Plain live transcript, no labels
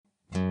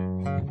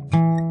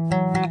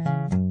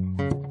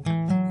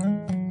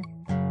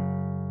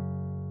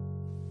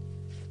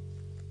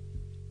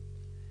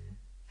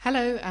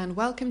Hello and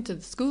welcome to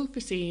the School for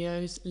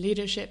CEO's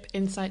Leadership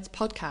Insights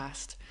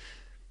podcast.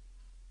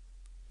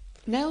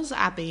 Nels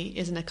Abbey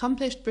is an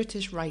accomplished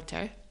British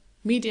writer,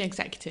 media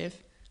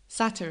executive,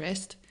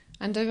 satirist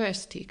and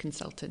diversity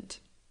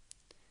consultant.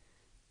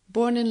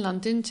 Born in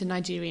London to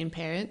Nigerian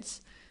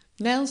parents,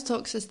 Nels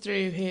talks us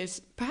through his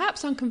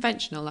perhaps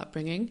unconventional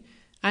upbringing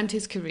and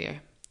his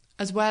career,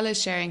 as well as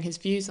sharing his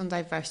views on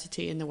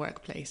diversity in the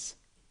workplace.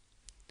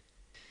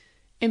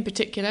 In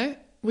particular,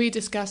 we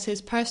discuss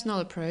his personal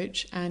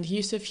approach and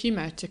use of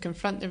humour to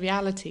confront the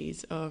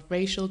realities of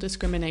racial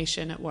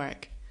discrimination at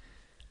work,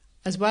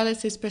 as well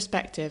as his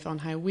perspective on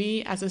how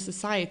we as a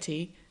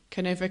society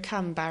can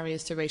overcome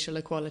barriers to racial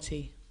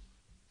equality.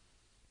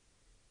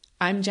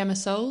 I'm Gemma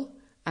Soul,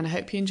 and I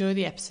hope you enjoy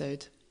the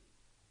episode.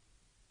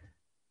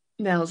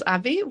 Nels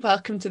Abbey,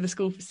 welcome to the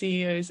School for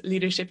CEO's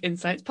Leadership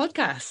Insights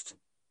podcast.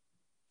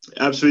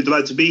 Absolutely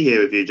delighted to be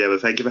here with you, Gemma.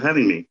 Thank you for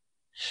having me.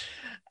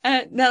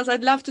 Nels,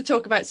 I'd love to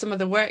talk about some of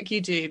the work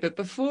you do, but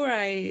before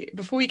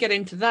we get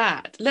into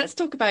that, let's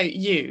talk about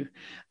you.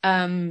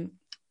 Tell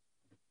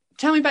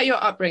me about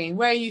your upbringing.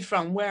 Where are you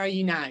from? Where are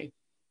you now?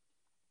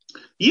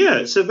 Yeah,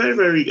 it's a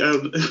very,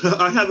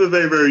 I have a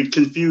very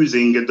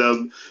confusing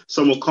and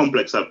somewhat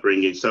complex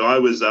upbringing. So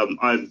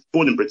I'm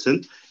born in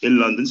Britain, in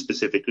London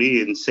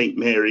specifically, in St.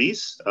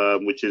 Mary's,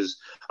 which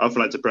is, I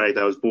often like to brag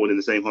that I was born in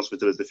the same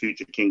hospital as the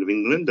future King of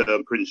England,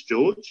 Prince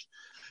George.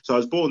 So I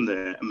was born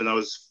there, and then I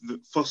was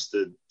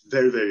fostered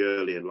very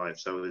early in life.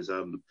 So I was,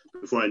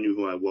 before I knew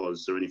who I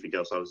was or anything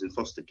else, I was in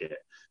foster care.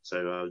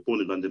 So I was born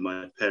in London.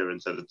 My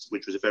parents,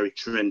 which was a very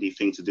trendy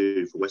thing to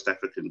do for West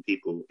African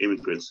people,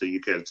 immigrants to the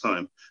UK at the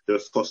time, they were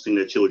fostering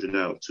their children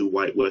out to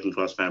white working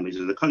class families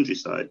in the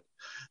countryside.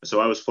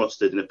 So I was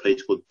fostered in a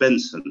place called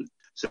Benson.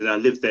 So then I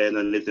lived there, and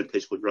I lived in a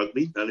place called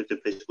Rugby. I lived in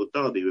a place called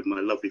Derby with my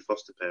lovely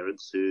foster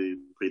parents who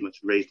pretty much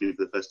raised me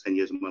for the first 10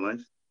 years of my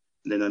life.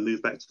 And then I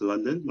moved back to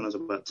London when I was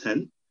about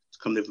 10 to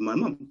come live with my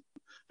mum.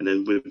 And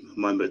then to live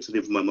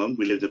with my mum,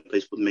 we lived in a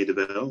place called Maida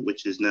Vale,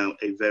 which is now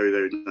a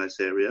very nice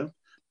area.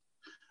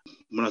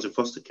 When I was in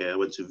foster care, I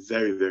went to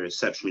very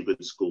exceptionally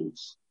good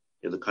schools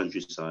in the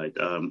countryside,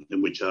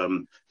 in which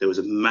there was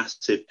a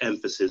massive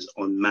emphasis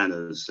on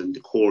manners and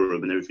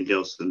decorum and everything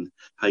else, and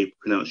how you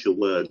pronounce your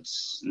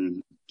words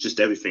and just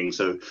everything.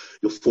 So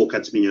your fork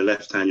had to be in your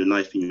left hand, your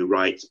knife in your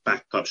right,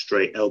 back up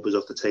straight, elbows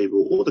off the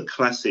table, all the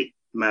classic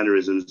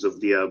mannerisms of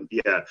the,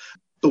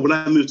 But when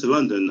I moved to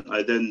London,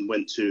 I then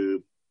went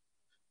to,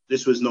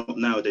 this was not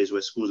nowadays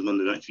where schools in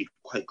London are actually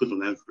quite good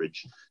on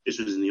average. This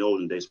was in the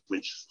olden days,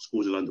 which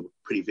schools in London were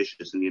pretty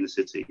vicious in the inner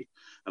city.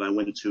 And I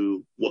went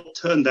to what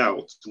turned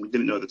out, we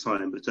didn't know at the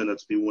time, but it turned out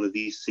to be one of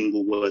the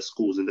single worst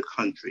schools in the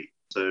country.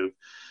 So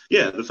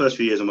yeah, the first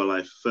few years of my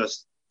life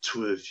was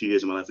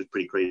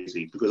pretty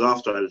crazy, because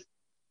after I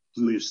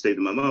stayed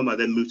with my mum, I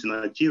then moved to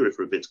Nigeria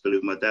for a bit to go live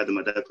with my dad, and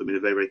my dad put me in a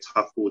very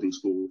tough boarding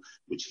school,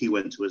 which he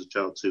went to as a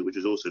child too, which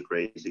was also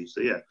crazy.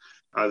 So yeah,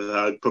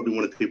 I'm probably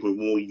one of the people with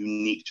more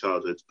unique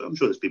childhoods, but I'm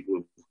sure there's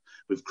people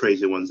with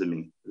crazier ones than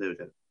me. There we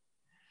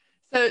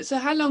go. So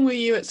how long were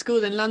you at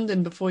school in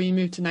London before you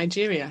moved to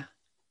Nigeria?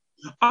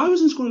 I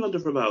was in school in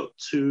London for about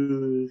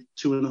two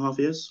and a half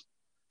years,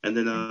 and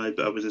then I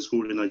was in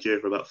school in Nigeria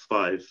for about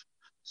 5.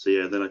 So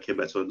yeah, then I came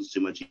back to London to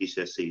do my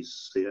GCSEs.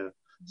 So yeah,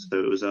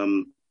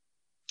 so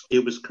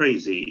it was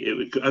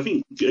crazy. I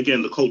think,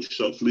 again, the culture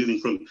shocks, moving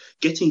from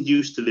getting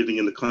used to living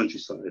in the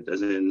countryside,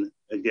 as in,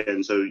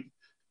 again, so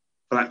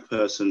black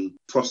person,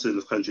 fostered in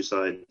the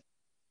countryside,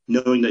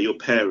 knowing that your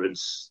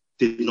parents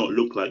did not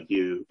look like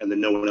you, and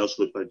then no one else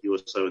looked like you or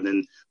so, and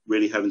then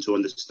really having to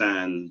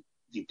understand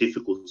the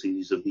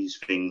difficulties of these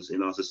things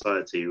in our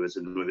society, as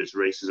in whether it's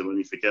racism or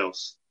anything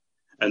else.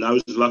 And I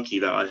was lucky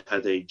that I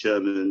had a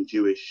German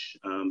Jewish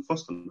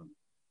foster mum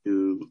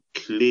who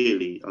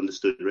clearly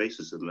understood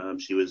racism.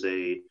 She was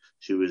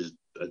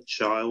a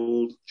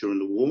child during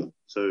the war,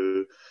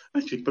 so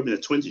actually probably in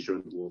her 20s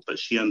during the war, but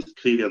she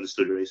clearly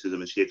understood racism,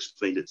 and she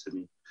explained it to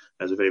me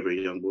as a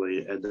very young boy.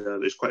 And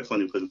it was quite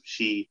funny because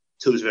she,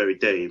 till this very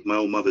day, my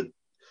own mother,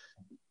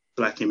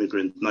 Nigerian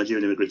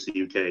immigrant to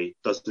the UK,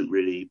 doesn't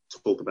really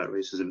talk about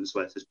racism in the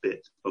slightest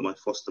bit, but my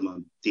foster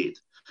mum did,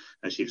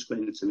 and she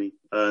explained it to me.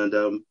 And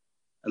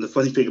the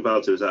funny thing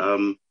about it was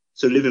that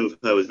so living with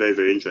her was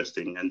very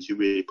interesting, and she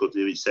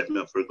really set me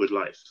up for a good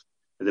life.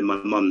 And then my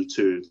mum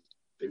too.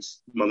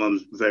 My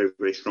mum's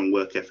very strong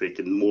work ethic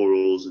and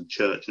morals and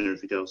church and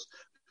everything else.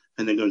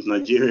 And then going to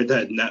Nigeria,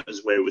 that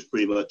was where it was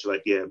pretty much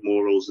like,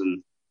 morals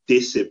and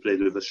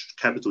discipline with a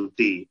capital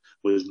D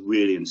was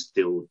really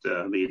instilled.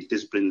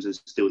 Discipline is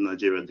instilled in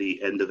Nigeria at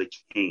the end of a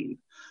cane.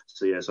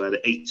 So I had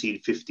an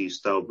 1850s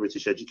style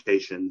British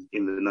education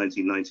in the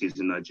 1990s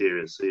in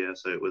Nigeria. So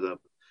it was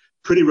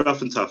pretty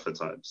rough and tough at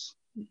times.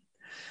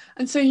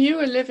 And so you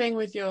were living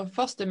with your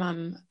foster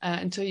mum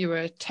until you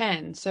were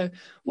 10. So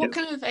what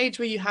kind of age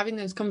were you having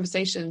those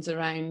conversations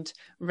around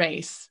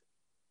race?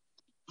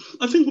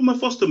 I think with my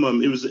foster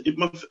mum, I was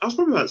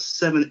probably about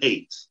 7,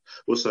 8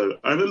 or so.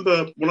 I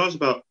remember when I was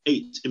about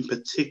 8 in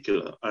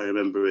particular, I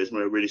remember is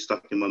when it really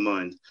stuck in my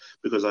mind,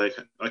 because I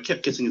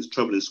kept getting into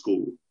trouble in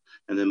school.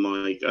 And then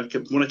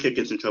when I kept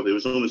getting in trouble, it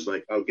was almost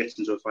like I would get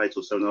into a fight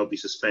or so and I'll be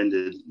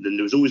suspended. And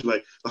there was always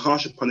like the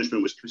harsher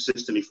punishment was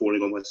consistently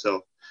falling on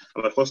myself.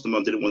 And my foster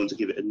mum didn't want to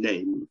give it a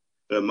name.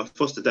 My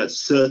foster dad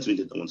certainly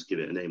didn't want to give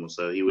it a name or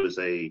so. He was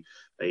a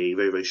very,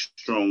 very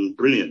strong,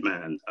 brilliant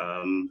man.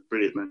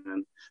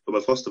 But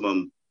my foster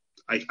mum,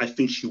 I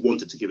think she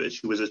wanted to give it.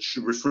 She was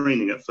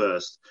refraining at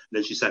first.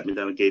 Then she sat me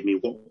down and gave me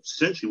what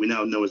essentially we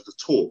now know as the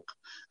talk,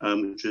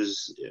 which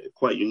is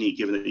quite unique,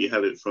 given that you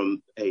have it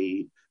from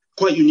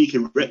quite unique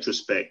in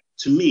retrospect.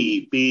 To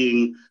me,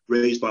 being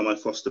raised by my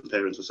foster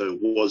parents or so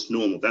was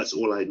normal. That's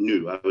all I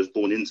knew. I was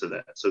born into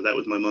that. So that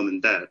was my mum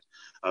and dad.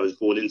 I was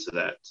born into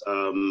that.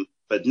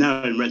 But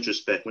now in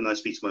retrospect, when I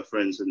speak to my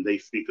friends and they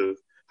speak of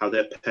how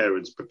their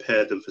parents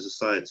prepared them for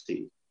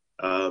society,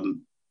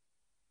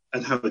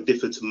 and how it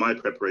differed to my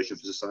preparation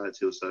for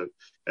society or so,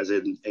 as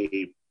in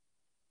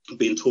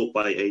being taught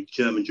by a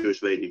German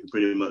Jewish lady who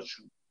pretty much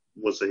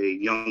was a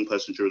young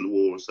person during the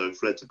war or so,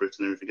 fled to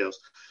Britain and everything else.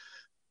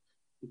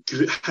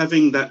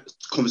 Having that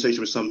conversation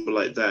with someone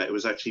like that, it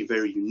was actually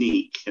very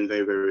unique and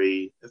a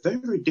very,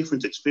 very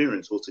different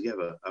experience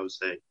altogether, I would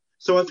say.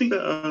 So I think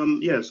that,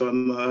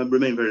 I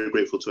remain very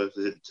grateful to her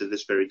to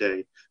this very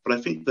day. But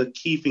I think the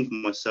key thing for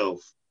myself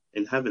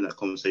in having that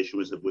conversation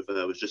with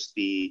her was just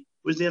the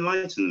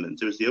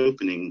enlightenment. It was the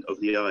opening of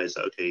the eyes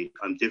that, okay,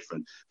 I'm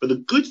different. But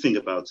the good thing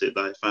about it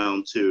that I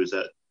found too is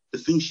that the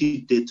thing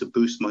she did to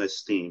boost my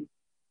esteem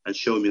and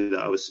show me that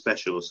I was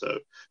special. So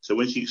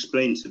when she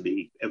explained to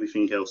me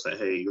everything else, that,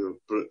 hey,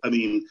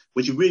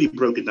 when she really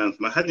broke it down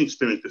for me, I had an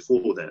experience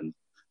before then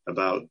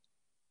about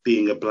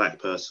being a black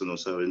person or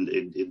so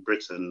in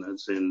Britain,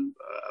 as in,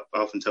 I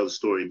often tell the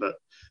story, but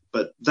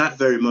that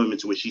very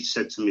moment in which she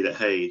said to me that,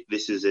 hey,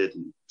 this is it,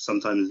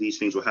 sometimes these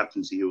things will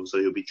happen to you, so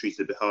you'll be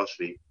treated a bit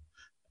harshly.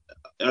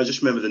 I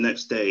just remember the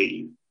next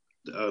day,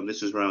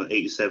 this was around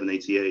 87,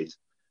 88,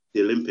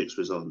 the Olympics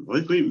was on.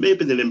 Or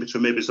maybe the Olympics or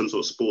maybe some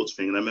sort of sports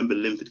thing. And I remember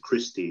Linford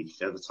Christie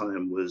at the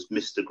time was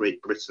Mr.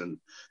 Great Britain.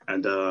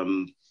 And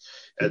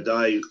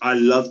I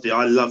loved it.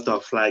 I loved our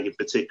flag in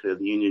particular,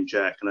 the Union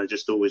Jack. And I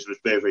just always was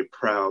very, very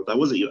proud. I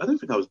don't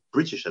think I was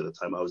British at the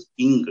time. I was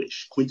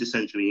English,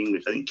 quintessentially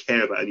English. I didn't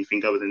care about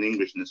anything other than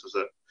Englishness.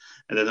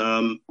 And then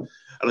and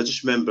I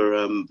just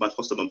remember my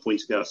foster mum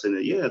pointing out, saying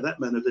that, yeah, that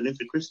man of the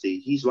Linford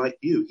Christie, he's like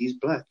you. He's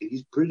black and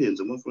he's brilliant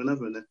and one for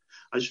another. And then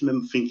I just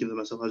remember thinking to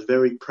myself, I was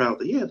very proud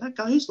that, yeah, that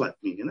guy is like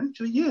me. And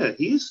actually, yeah,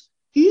 he is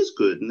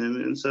good.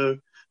 So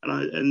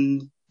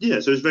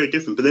it was very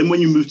different. But then when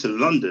you move to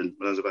London,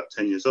 when I was about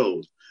 10 years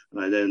old,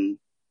 and I then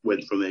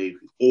went from being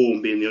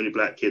the only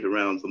black kid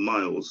around for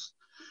miles,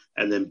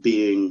 and then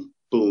being,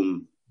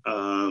 boom,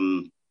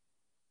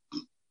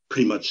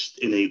 pretty much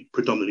in a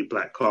predominantly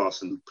black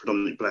class and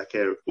predominantly black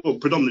area, well,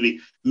 predominantly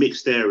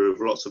mixed area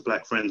with lots of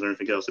black friends and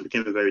everything else, it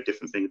became a very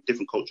different thing, a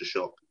different culture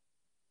shock.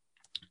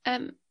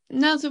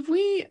 Nels, if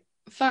we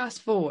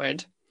fast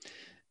forward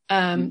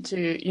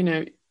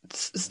to,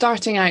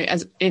 starting out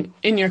as in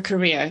your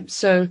career,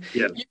 so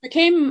yeah. you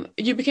became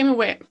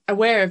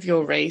aware of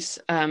your race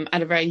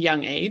at a very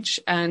young age,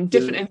 and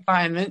different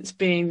environments,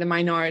 being the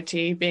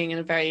minority, being in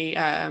a very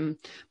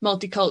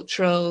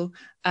multicultural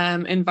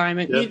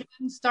environment. Yeah. You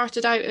then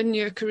started out in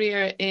your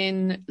career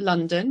in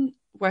London,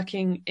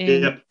 working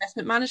in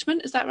investment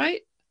management. Is that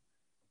right?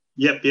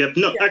 Yep.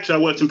 No, actually, I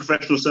worked in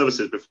professional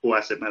services before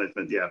asset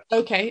management. Yeah.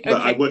 Okay.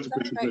 But I worked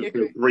for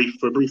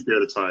a brief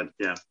period of time.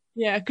 Yeah.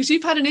 Yeah, because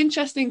you've had an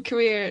interesting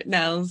career,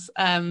 Nels.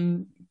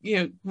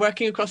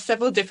 Working across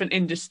several different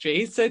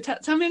industries. So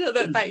tell me a little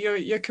bit about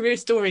your career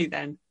story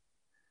then.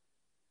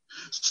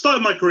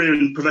 Started my career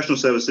in professional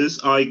services.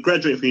 I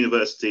graduated from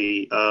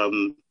university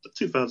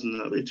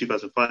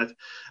 2005.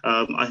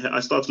 I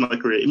started my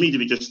career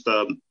immediately.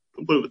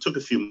 It took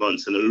a few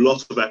months and a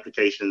lot of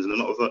applications and a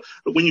lot of.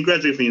 But when you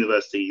graduate from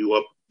university, you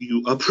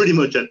are pretty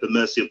much at the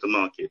mercy of the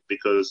market,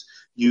 because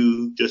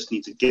you just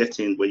need to get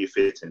in where you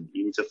fit in.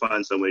 You need to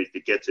find somewhere to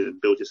get in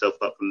and build yourself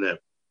up from there.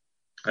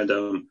 And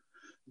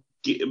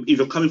if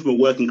you're coming from a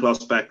working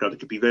class background, it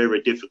could be very,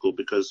 very difficult,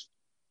 because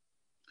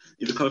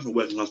if you're coming from a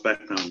working class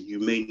background, you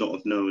may not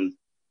have known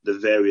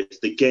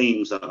the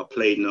games that are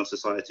played in our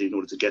society in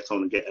order to get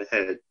on and get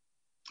ahead.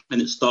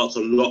 And it starts a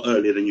lot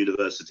earlier than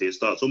university. It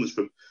starts almost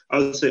from, I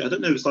would say, I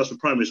don't know if it starts from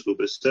primary school,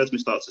 but it certainly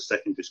starts at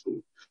secondary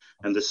school.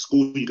 And the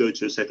school you go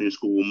to in secondary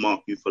school will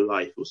mark you for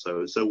life or so.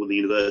 And so will the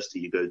university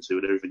you go to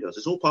and everything else.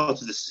 It's all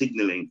part of the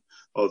signalling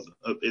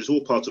it's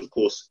all part of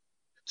course,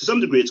 to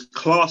some degree, it's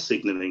class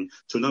signalling.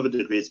 To another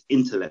degree, it's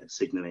intellect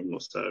signalling or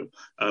so.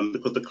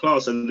 Because the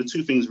class, and the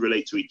two things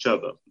relate to each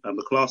other.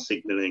 The class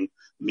signalling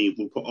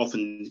will often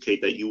indicate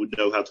that you would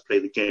know how to play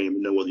the game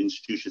and know what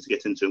institutions to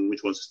get into and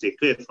which ones to steer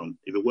clear from.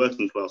 If you're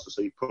working class or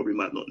so, you probably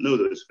might not know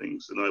those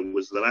things. And I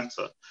was the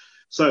latter.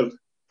 So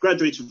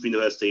graduating from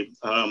university,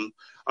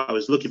 I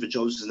was looking for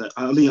jobs. And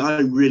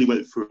I really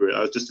went through it. I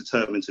was just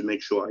determined to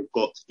make sure I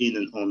got in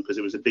and on, because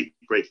it was a big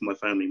break for my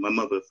family. My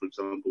mother, for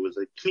example, was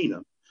a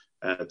cleaner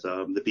at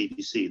the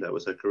BBC. That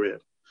was her career.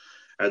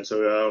 And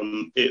so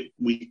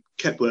we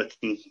kept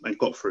working and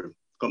got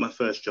my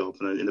first job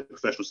in a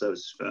professional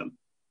services firm.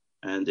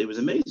 And it was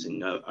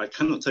amazing. I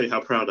cannot tell you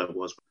how proud I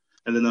was.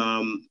 And then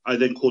I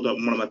then called up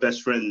one of my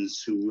best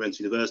friends who went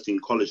to university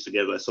and college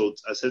together. So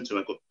I said to him,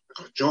 I got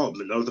a job.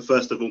 And I was the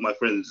first of all my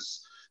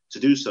friends to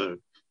do so.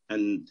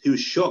 And he was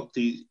shocked.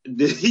 He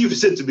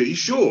said to me, "You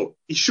sure?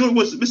 You sure it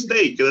wasn't a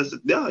mistake?" And I said,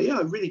 "Yeah,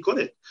 I really got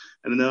it."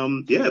 And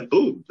then,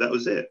 boom, that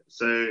was it.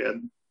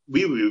 So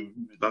we were,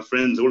 my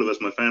friends, all of us,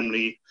 my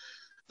family,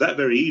 that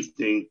very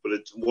evening.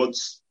 But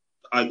once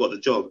I got the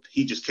job,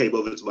 he just came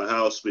over to my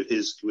house with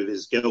his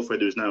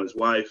girlfriend, who is now his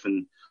wife,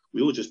 and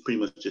we all just pretty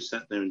much just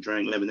sat there and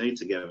drank lemonade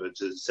together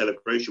to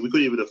celebration. We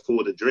couldn't even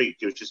afford a drink.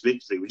 It was just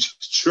victory. We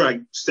just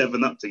drank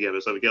 7-Up together,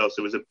 something else.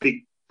 It was a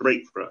big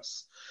break for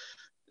us.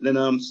 And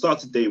then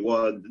started day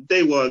one.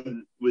 Day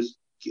one was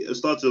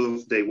started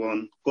off day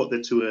one. Got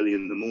there too early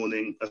in the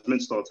morning. I was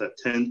meant to start at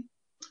 10.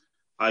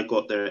 I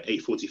got there at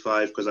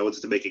 8:45 because I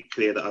wanted to make it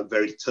clear that I'm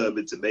very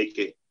determined to make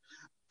it.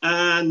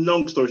 And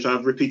long story short,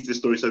 I've repeated this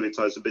story so many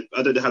times.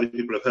 I don't know how many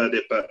people have heard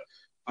it, but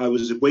I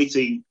was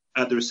waiting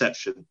at the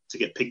reception to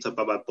get picked up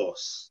by my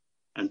boss,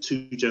 and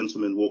 2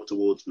 gentlemen walked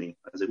towards me.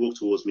 As they walked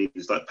towards me,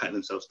 they started patting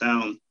themselves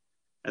down.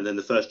 And then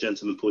the first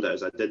gentleman pulled out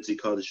his identity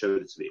card and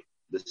showed it to me.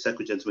 The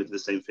second gentleman did the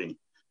same thing.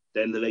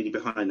 Then the lady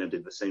behind them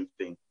did the same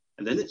thing.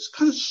 And then it's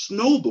kind of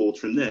snowballed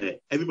from there.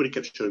 Everybody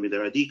kept showing me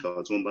their ID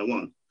cards one by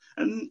one.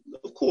 And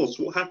of course,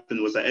 what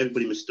happened was that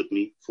everybody mistook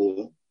me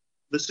for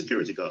the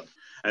security guard.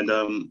 And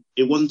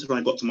it wasn't until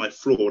I got to my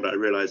floor that I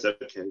realized,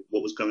 okay,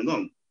 what was going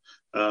on.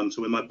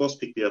 So when my boss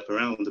picked me up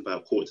around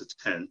about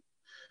 9:45,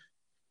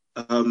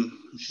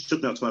 she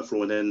took me out to my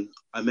floor, and then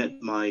I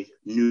met my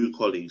new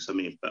colleagues. I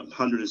mean, about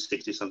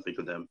 160 something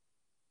of them.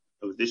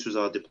 This was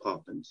our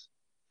department.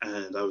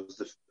 And I was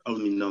the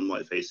only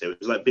non-white face there. It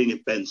was like being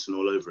in Benson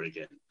all over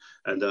again.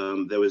 And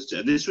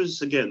this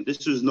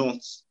was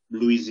not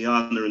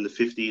Louisiana in the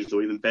 50s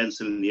or even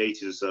Benson in the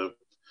 80s or so.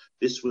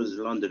 This was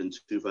London in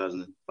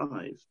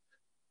 2005.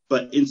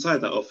 But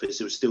inside that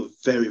office, it was still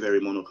very, very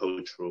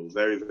monocultural,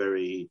 very,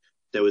 very,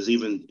 there was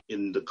even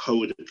in the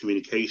code of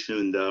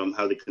communication and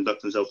how they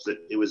conduct themselves,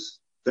 it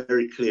was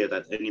very clear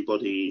that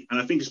anybody, and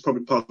I think it's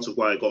probably part of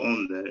why I got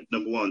on there,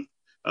 number one,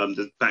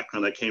 the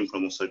background I came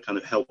from also kind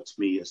of helped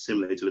me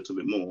assimilate a little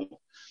bit more,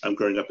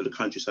 growing up in the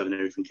countryside and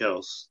everything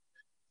else.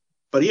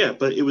 But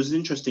it was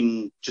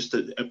interesting, just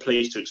a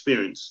place to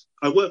experience.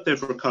 I worked there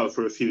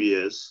for a few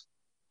years,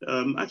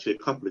 actually a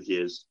couple of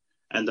years.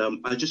 And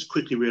I just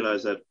quickly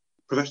realized that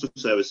professional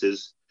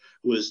services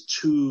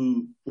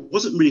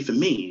wasn't really for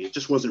me. It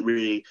just wasn't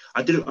really,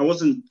 I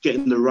wasn't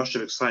getting the rush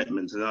of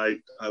excitement. And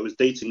I was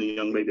dating a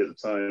young lady at the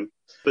time,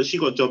 but she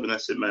got a job in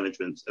asset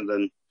management. And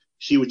then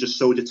she was just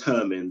so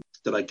determined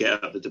that I get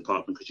out of the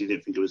department because she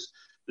didn't think it was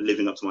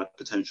living up to my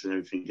potential and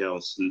everything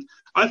else. And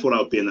I thought I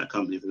would be in that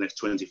company for the next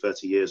 20,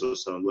 30 years or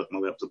so and work my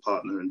way up to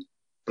partner.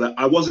 But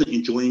I wasn't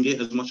enjoying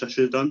it as much as I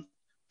should have done.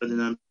 But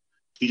then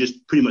she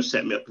just pretty much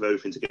set me up with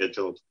everything to get a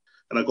job.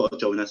 And I got a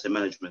job in asset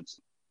management.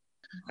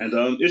 And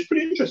it was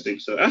pretty interesting.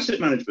 So asset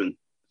management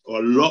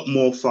are a lot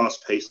more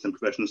fast-paced than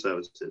professional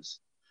services.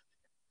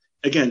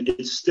 Again,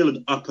 it's still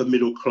an upper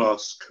middle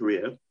class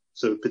career.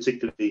 So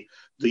particularly,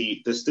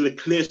 there's still a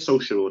clear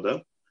social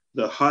order.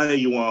 The higher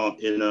you are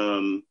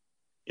in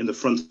the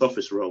front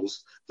office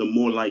roles, the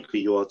more likely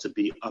you are to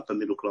be upper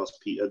middle class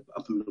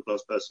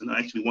person. I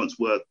actually once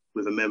worked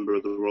with a member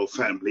of the royal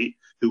family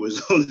who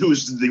was in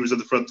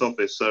the front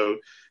office. So,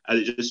 and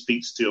it just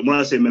speaks to, when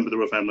I say member of the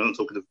royal family, I'm not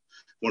talking of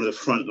one of the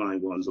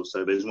frontline ones or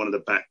so. There's one of the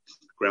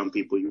background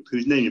people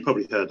whose name you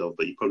probably heard of,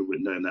 but you probably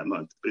wouldn't know him that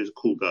much. But he was a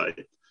cool guy,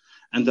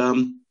 and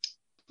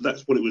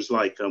that's what it was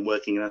like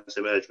working in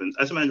asset management.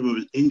 Asset management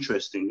was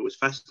interesting. It was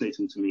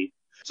fascinating to me.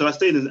 So I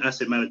stayed in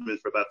asset management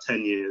for about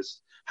 10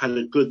 years, had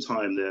a good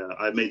time there.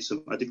 I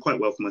did quite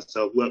well for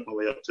myself, worked my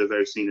way up to a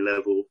very senior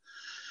level.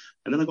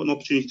 And then I got an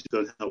opportunity to go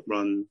and help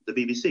run the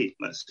BBC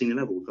at senior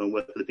level, go and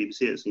work for the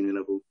BBC at senior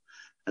level.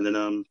 And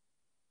then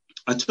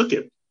I took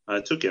it. I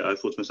thought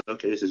to myself,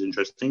 okay, this is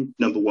interesting.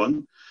 Number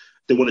one,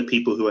 they wanted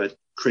people who had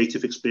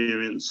creative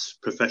experience,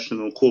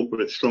 professional,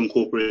 strong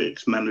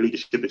corporate, man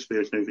leadership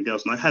experience and everything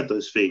else. And I had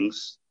those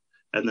things.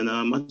 And then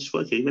I just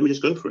thought, okay, let me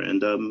just go for it.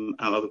 And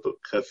out of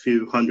a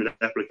few hundred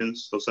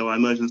applicants or so, I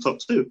emerged in the top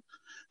 2.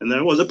 And there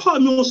I was. A part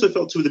of me also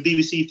felt, too, with the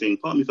BBC thing,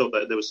 part of me felt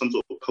that there was some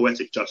sort of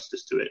poetic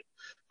justice to it.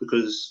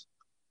 Because,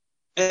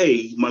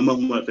 A, my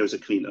mum worked there as a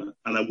cleaner.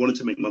 And I wanted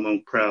to make my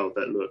mum proud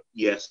that, look,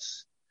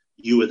 yes,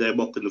 you were there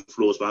mopping the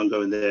floors, but I'm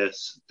going there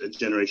a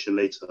generation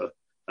later.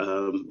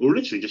 Or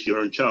literally just your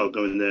own child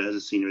going there as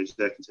a senior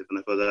executive. And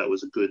I thought that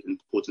was a good,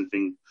 important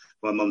thing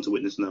for my mum to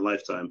witness in her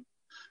lifetime.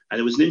 And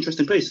it was an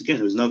interesting place.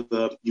 Again, it was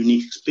another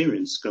unique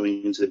experience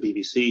going into the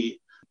BBC.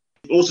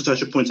 Also, I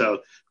should point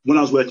out, when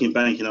I was working in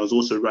banking, I was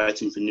also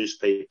writing for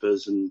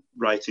newspapers and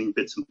writing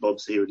bits and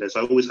bobs here and there.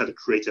 So I always had a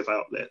creative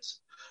outlet,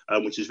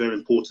 which is very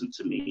important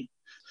to me.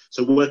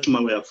 So working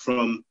my way up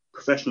from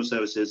professional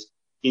services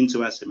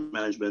into asset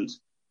management,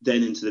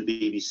 then into the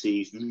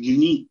BBC.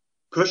 Unique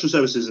professional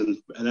services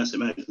and asset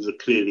management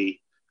are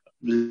clearly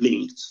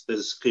linked.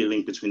 There's a clear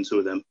link between two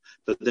of them.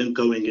 But then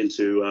going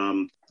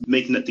into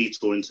making that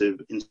detour into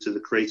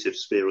the creative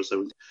sphere or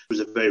so, it was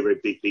a very, very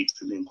big leap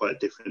for me in quite a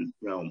different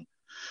realm.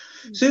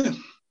 So yeah.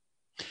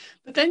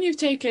 But then you've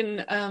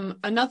taken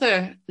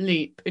another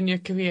leap in your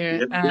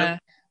career.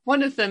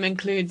 One of them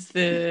includes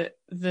the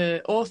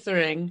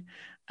authoring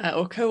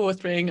or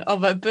co-authoring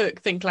of a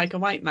book, Think Like a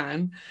White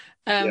Man,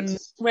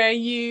 where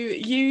you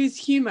use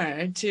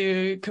humour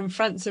to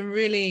confront some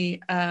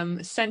really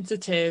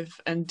sensitive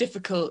and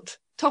difficult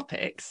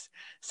topics.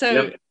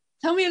 So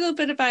tell me a little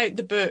bit about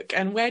the book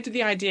and where did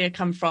the idea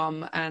come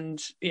from,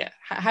 and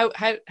how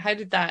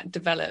did that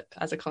develop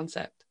as a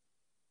concept?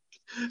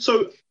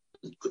 So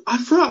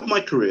throughout my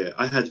career,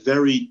 I had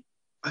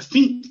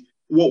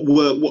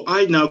what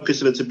I now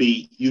consider to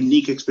be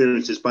unique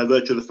experiences by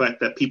virtue of the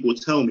fact that people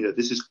would tell me that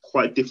this is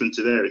quite different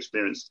to their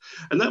experience.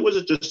 And that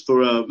wasn't just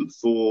for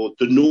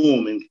the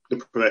norm in the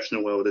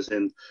professional world, as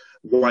in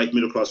white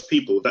middle-class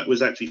people. That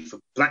was actually for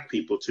black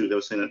people too. They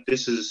were saying that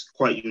this is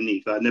quite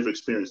unique. I'd never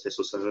experienced this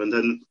or so. And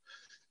then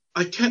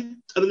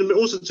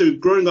also too,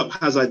 growing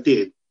up as I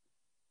did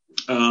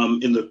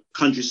in the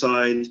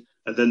countryside,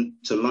 and then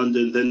to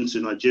London, then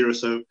to Nigeria.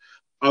 So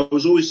I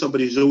was always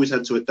somebody who's always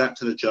had to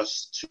adapt and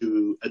adjust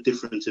to a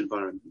different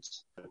environment.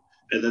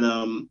 And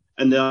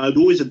then I'd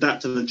always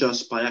adapt and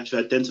adjust by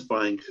actually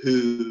identifying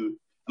who,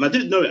 and I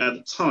didn't know it at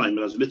the time when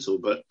I was little,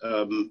 but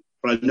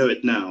I know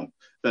it now,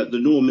 that the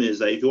norm is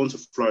that if you want to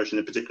flourish in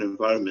a particular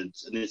environment,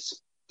 and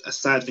it's a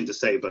sad thing to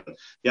say, but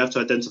you have to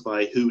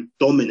identify who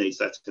dominates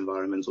that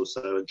environment or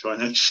so, and try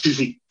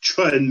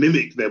and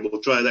mimic them, or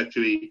try and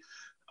actually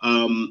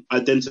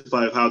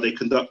identify how they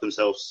conduct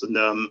themselves,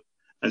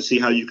 and see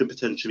how you could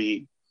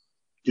potentially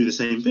do the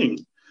same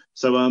thing.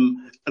 So,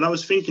 and I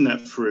was thinking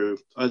that through.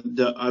 I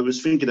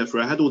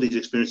had all these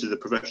experiences in the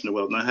professional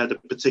world, and I had a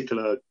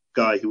particular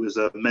guy who was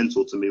a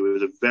mentor to me, who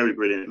was a very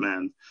brilliant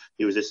man.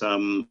 He was this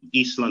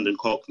East London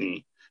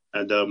Cockney,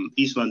 and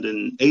East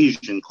London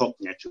Asian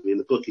Cockney, actually. In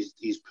the book,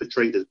 he's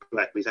portrayed as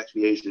black, but he's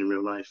actually Asian in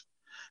real life.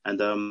 And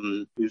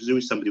he was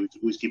always somebody who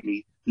would always give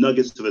me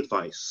nuggets of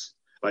advice.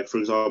 Like, for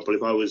example,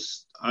 if I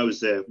was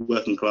there,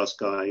 working class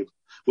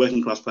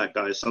black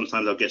guy,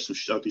 sometimes I'll do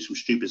some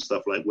stupid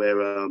stuff like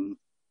wearing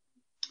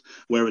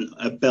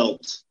a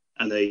belt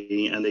and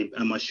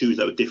my shoes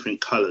that were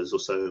different colours or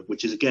so,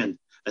 which is again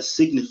a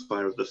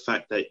signifier of the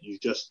fact that you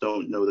just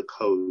don't know the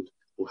code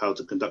or how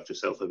to conduct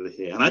yourself over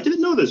here. And I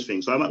didn't know those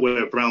things. So I might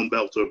wear a brown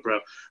belt or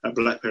a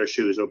black pair of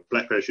shoes, or a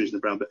black pair of shoes and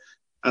a brown belt.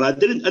 And I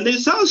didn't. And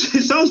it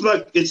sounds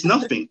like it's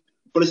nothing,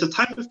 but it's the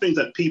type of thing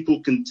that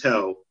people can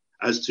tell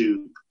as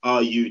to,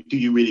 do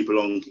you really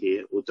belong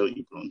here or don't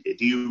you belong here?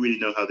 Do you really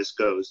know how this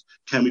goes?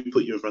 Can we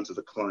put you in front of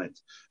a client?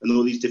 And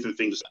all these different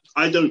things.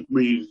 I don't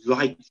really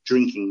like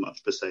drinking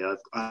much per se.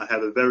 I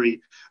have a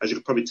very, as you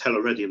could probably tell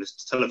already in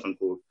this telephone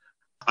call,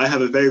 I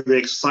have a very, very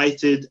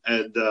excited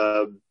and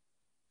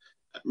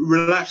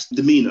relaxed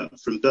demeanor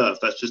from birth.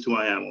 That's just who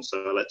I am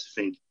also, I like to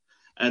think.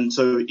 And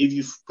so if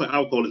you put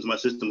alcohol into my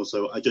system or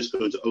so, I just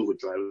go into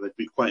overdrive. It'd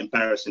be quite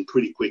embarrassing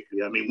pretty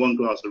quickly. I mean, one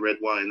glass of red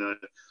wine,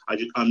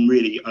 I'm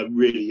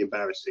really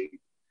embarrassing.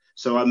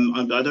 So I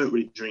don't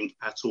really drink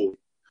at all.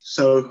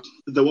 So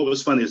what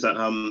was funny is that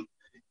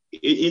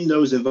in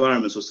those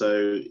environments or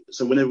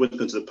so whenever we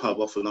go to the pub,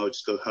 often I would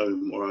just go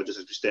home, or I would just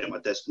actually stay at my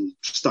desk and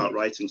start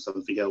writing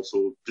something else,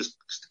 or just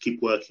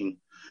keep working.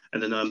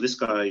 And then this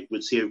guy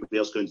would see everybody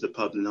else going to the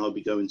pub, and I would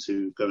be going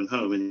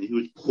home, and he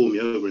would call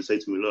me over and say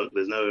to me, look,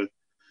 there's no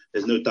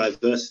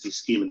diversity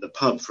scheme in the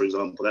pub, for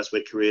example. That's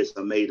where careers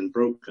are made and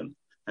broken.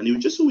 And he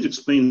would just always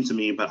explain to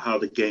me about how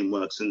the game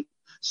works. And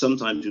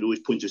sometimes he'd always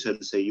point to his head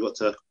and say, you got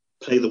to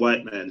play the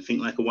white man,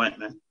 think like a white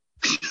man.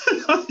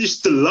 I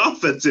used to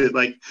laugh at it,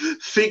 like,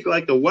 think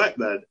like a white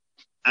man.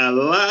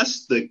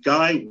 Alas, the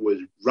guy was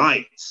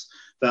right.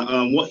 That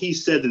what he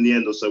said in the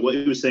end, or so, what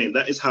he was saying,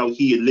 that is how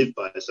he had lived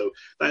by. So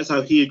that is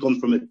how he had gone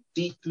from a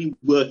deeply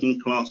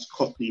working class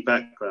Cockney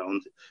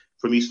background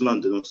from East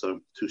London also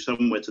to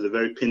somewhere to the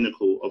very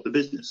pinnacle of the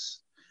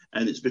business.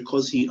 And it's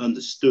because he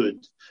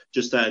understood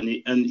just that.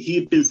 And he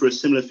had been through a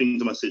similar thing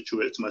to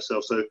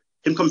myself. So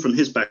him coming from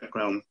his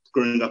background,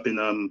 growing up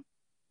in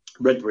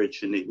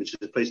Redbridge, which is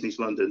a place in East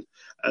London,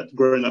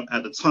 growing up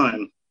at the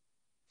time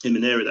in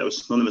an area that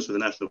was synonymous with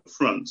the National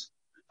Front,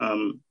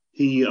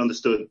 he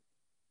understood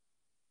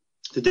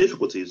the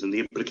difficulties and the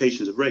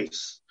implications of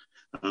race,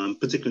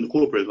 particularly in the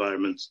corporate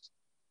environment.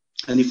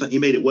 And he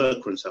made it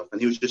work for himself.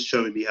 And he was just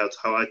showing me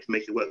how I could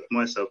make it work for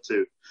myself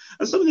too.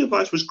 And some of the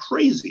advice was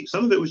crazy.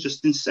 Some of it was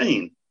just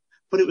insane.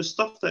 But it was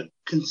stuff that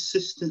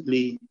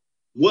consistently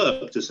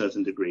worked to a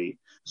certain degree.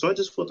 So I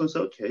just thought to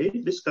myself, okay,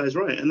 this guy's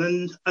right. And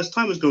then as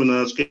time was going on,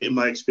 I was getting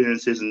my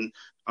experiences. And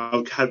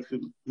I'll have,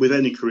 with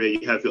any career,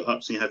 you have your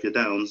ups and you have your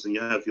downs. And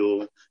you have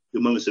your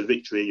moments of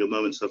victory and your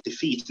moments of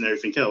defeat and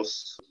everything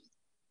else.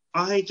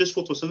 I just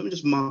thought to myself, let me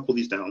just mark all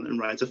these down and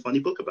write a funny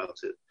book about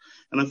it.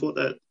 And I thought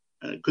that,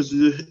 because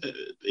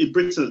in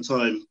Britain at the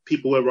time,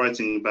 people have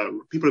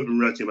been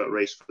writing about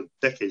race for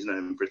decades now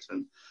in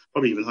Britain,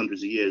 probably even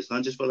hundreds of years. And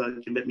I just felt like,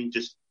 let me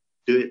just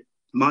do it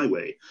my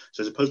way.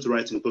 So as opposed to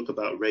writing a book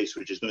about race,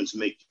 which is going to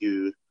make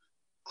you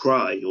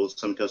cry, or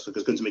something else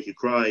that's going to make you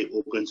cry,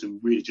 or going to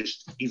really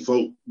just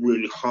evoke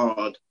really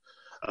hard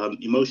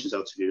emotions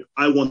out of you,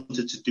 I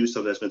wanted to do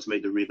something that's going to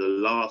make the reader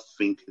laugh,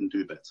 think, and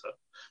do better.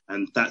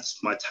 And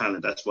that's my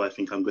talent. That's what I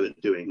think I'm good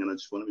at doing. And I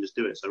just want to just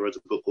do it. So I wrote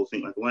a book called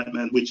Think Like a White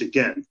Man, which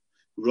again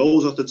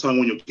rolls off the tongue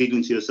when you're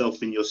giggling to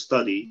yourself in your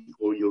study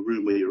or your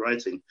room where you're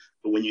writing.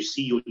 But when you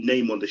see your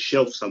name on the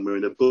shelf somewhere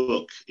in a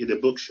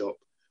bookshop,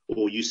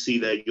 or you see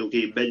that you'll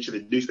get mentioned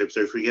in newspapers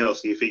or everything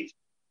else, you think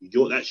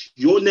that's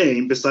your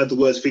name beside the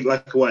words "Think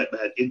Like a White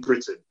Man" in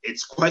Britain.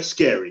 It's quite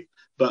scary,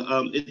 but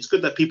it's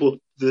good that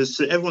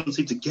everyone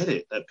seems to get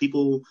it. That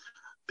people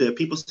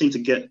seem to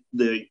get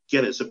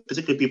it. So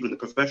particularly people in the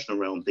professional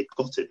realm, they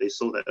got it. They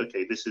saw that,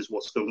 okay, this is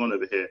what's going on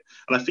over here.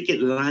 And I think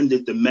it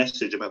landed the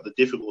message about the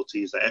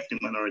difficulties that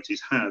ethnic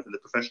minorities have in the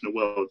professional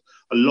world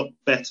a lot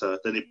better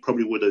than it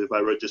probably would have if I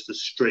wrote just a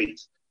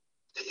straight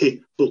hit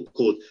book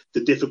called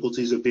The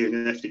Difficulties of Being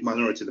an Ethnic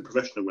Minority in the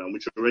Professional Realm,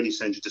 which already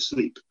sends you to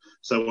sleep.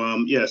 So,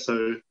 and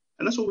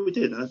that's what we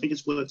did. And I think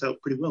it's worked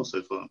out pretty well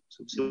so far.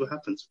 So we'll see what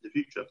happens in the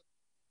future.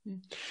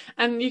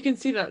 And you can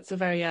see that's a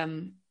very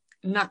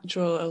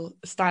natural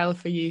style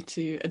for you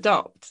to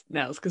adopt,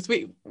 Nels, because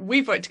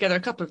we've worked together a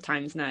couple of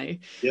times now.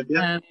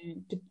 Yep.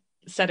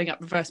 Setting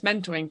up reverse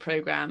mentoring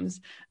programs,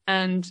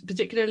 and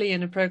particularly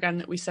in a program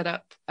that we set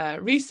up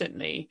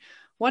recently,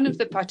 one of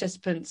the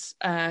participants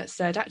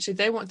said actually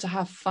they want to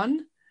have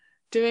fun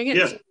doing it.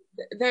 Yeah. So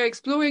they're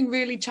exploring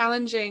really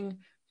challenging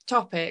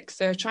topics.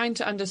 They're trying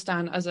to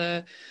understand, as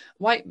a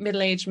white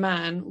middle-aged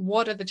man,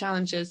 what are the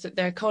challenges that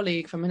their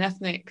colleague from an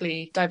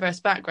ethnically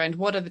diverse background,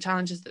 what are the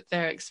challenges that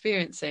they're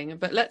experiencing?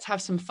 But let's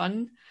have some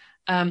fun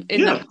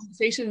in that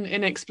conversation,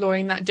 in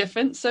exploring that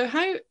difference. So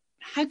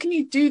how can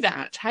you do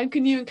that? How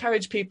can you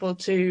encourage people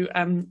to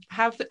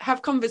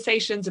have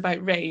conversations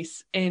about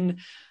race in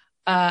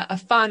a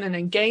fun and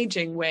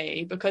engaging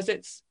way? Because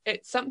it's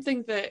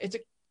something that it's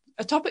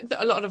a topic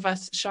that a lot of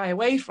us shy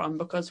away from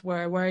because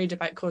we're worried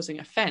about causing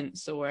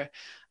offence or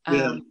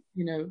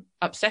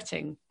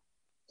upsetting.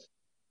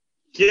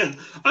 Yeah,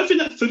 I think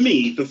that for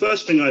me, the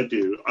first thing I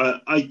do,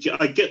 I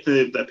get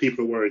that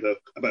people are worried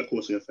about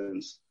causing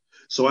offence.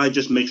 So I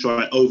just make sure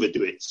I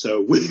overdo it.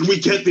 So we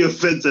get the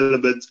offence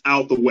element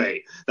out the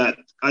way. That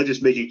I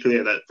just make it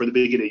clear that from the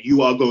beginning,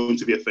 you are going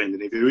to be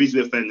offended. If you're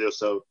easily offended or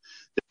so,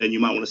 then you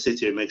might want to sit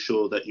here and make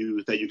sure that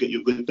you get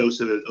your good dose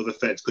of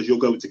offence, because you're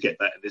going to get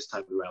that this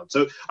time around.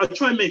 So I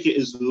try and make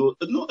it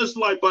not as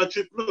light, but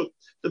truth. Look,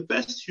 the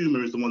best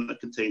humour is the one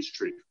that contains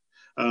truth.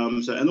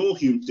 And all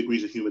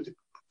degrees of humour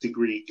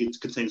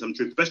contain some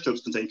truth. The best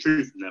jokes contain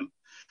truth in them.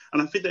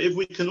 And I think that if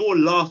we can all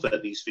laugh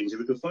at these things, if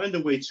we can find a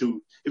way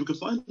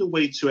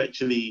to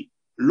actually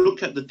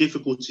look at the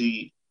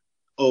difficulty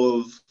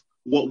of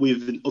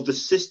the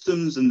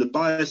systems and the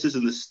biases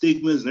and the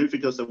stigmas and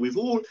everything else that we've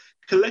all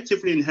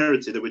collectively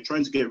inherited, that we're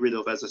trying to get rid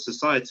of as a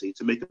society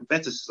to make a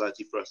better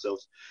society for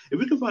ourselves, if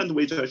we can find a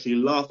way to actually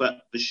laugh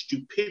at the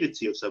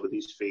stupidity of some of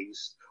these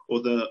things,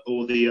 or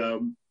the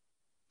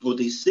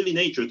silly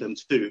nature of them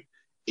too,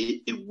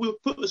 it will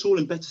put us all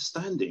in better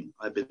standing,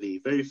 I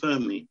believe, very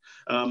firmly.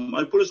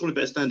 I put us all in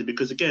better standing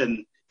because,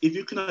 again, if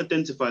you can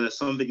identify that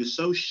something is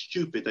so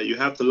stupid that you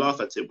have to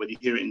laugh at it when you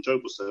hear it in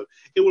joke or so,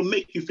 it will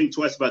make you think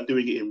twice about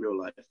doing it in real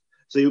life.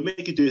 So it will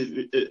make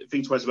you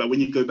think twice about when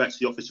you go back to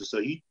the office or so.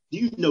 You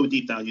know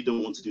deep down you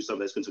don't want to do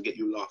something that's going to get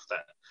you laughed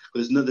at.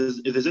 Because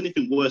if there's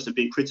anything worse than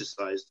being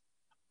criticised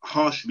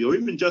harshly or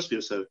even justly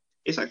or so,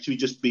 it's actually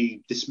just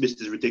being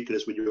dismissed as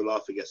ridiculous when you're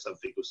laughing at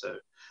something or so.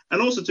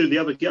 And also, too, the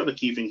other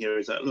key thing here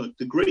is that, look,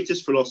 the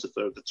greatest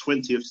philosopher of the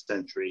 20th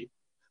century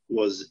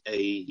was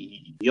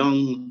a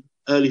young,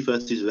 early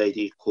 30s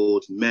lady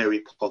called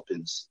Mary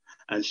Poppins.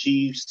 And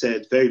she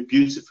said very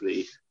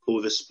beautifully, "For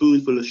with a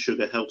spoonful of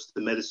sugar helps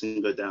the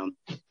medicine go down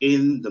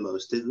in the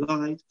most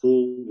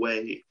delightful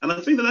way." And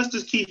I think that that's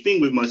the key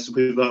thing with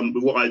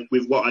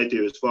what I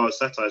do as far as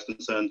satire is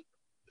concerned,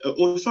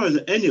 or as far as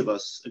any of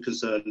us are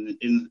concerned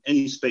in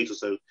any space or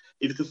so.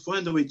 If you can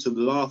find a way to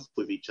laugh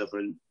with each other,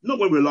 and not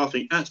when we're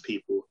laughing at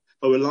people,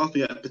 but we're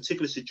laughing at a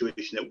particular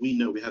situation that we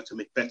know we have to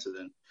make better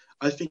than,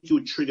 I think it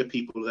would trigger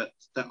people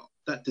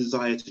that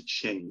desire to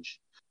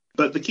change.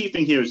 But the key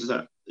thing here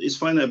is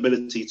find that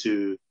ability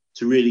to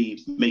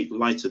really make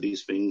light of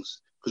these things.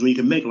 Because when you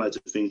can make light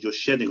of things, you're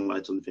shedding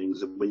light on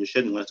things. And when you're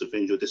shedding light on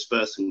things, you're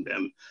dispersing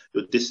them.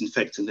 You're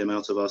disinfecting them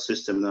out of our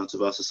system and out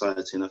of our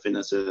society. And I think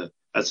that's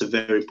a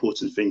very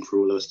important thing for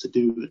all of us to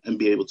do and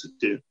be able to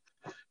do.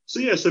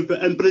 So, yeah,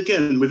 but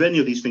again, with any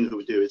of these things that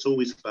we do, it's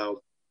always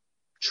about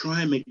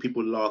try and make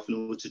people laugh in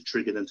order to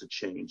trigger them to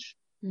change.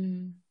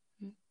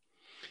 Mm-hmm.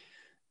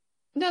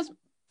 That's a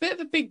bit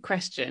of a big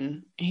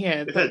question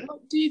here, but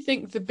what do you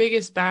think the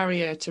biggest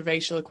barrier to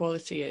racial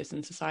equality is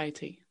in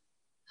society?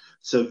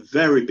 It's a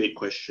very big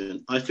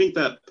question. I think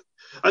that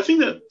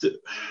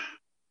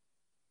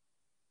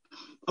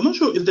I'm not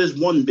sure if there's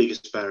one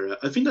biggest barrier.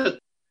 I think that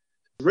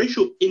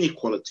racial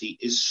inequality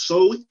is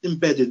so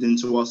embedded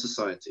into our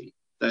society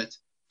that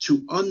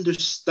to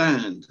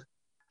understand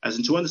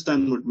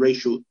what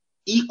racial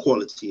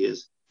equality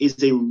is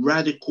a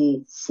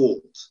radical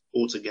thought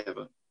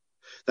altogether.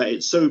 That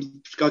it's so,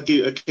 I'll give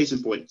you a case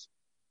in point.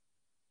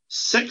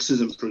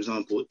 Sexism, for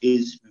example,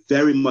 is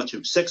very much,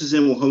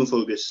 sexism or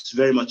homophobia is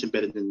very much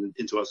embedded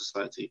into our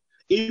society.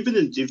 Even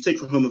if you take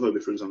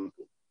homophobia, for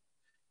example,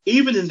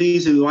 even in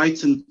these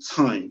enlightened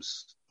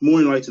times, more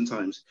enlightened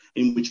times,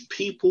 in which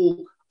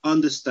people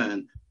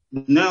understand,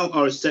 now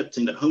are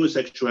accepting that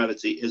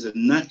homosexuality is a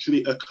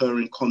naturally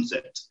occurring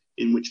concept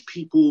in which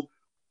people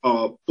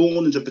are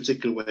born into a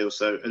particular way or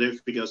so, and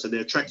everything else, and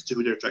they're attracted to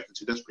who they're attracted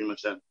to. That's pretty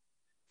much that.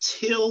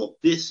 Till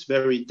this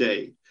very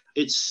day,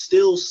 it's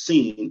still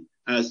seen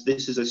as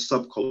this is a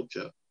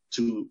subculture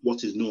to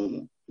what is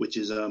normal, which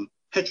is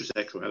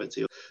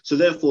heterosexuality. So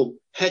therefore,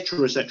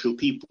 heterosexual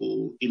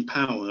people in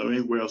power or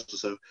anywhere else or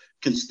so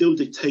can still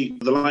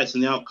dictate the lights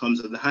and the outcomes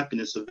and the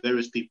happiness of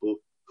various people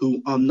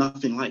who are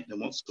nothing like them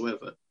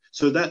whatsoever.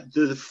 So that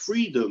the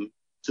freedom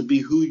to be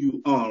who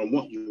you are and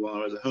what you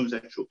are as a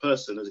homosexual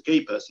person, as a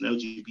gay person,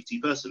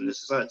 LGBT person in a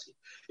society,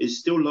 is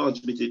still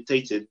largely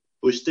dictated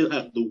or is still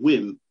at the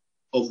whim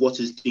of what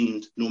is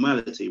deemed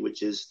normality,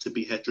 which is to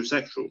be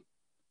heterosexual.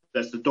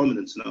 That's the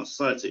dominance in our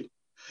society.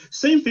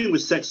 Same thing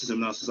with sexism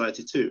in our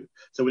society too.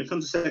 So when it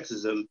comes to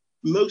sexism,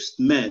 most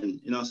men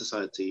in our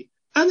society,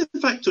 and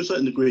in fact to a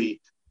certain degree,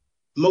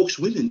 most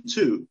women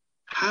too,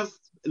 have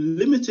a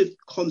limited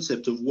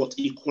concept of what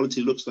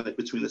equality looks like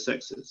between the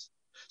sexes.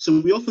 So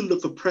we often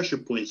look for pressure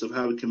points of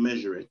how we can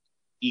measure it.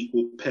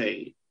 Equal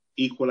pay,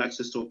 equal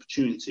access to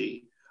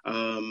opportunity,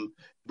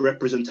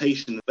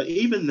 representation. But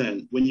even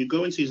then, when you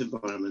go into these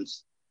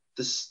environments,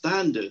 the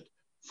standard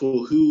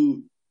for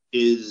who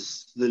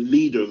is the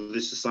leader of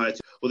this society,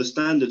 or the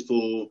standard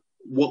for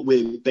what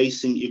we're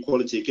basing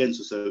equality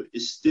against or so,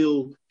 is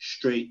still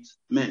straight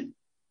men,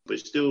 but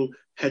still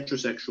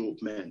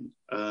heterosexual men.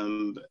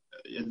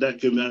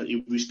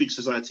 We speak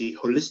society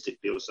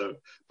holistically or so,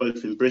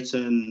 both in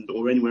Britain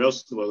or anywhere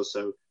else in the world or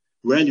so.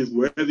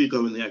 Wherever you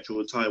go in the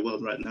actual entire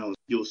world right now,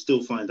 you'll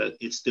still find that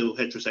it's still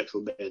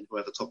heterosexual men who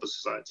are at the top of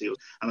society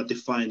and are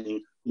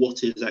defining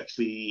what is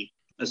actually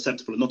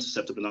acceptable and not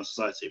acceptable in our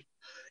society.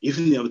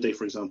 Even the other day,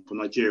 for example,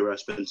 Nigeria, where I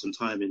spent some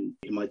time in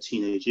my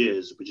teenage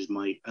years, which is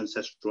my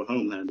ancestral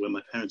homeland, where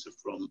my parents are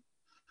from.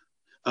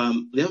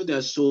 The other day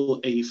I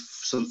saw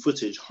some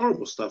footage,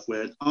 horrible stuff,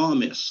 where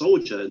a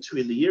soldier,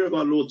 in the year of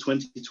our Lord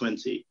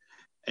 2020,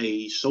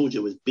 a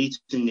soldier was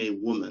beating a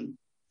woman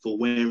for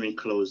wearing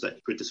clothes that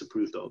he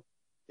disapproved of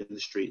in the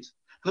street.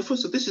 And I thought,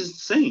 so this is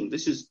insane.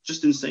 This is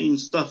just insane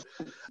stuff.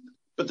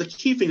 But the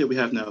key thing that we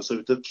have now,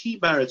 so the key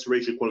barrier to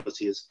racial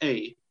equality is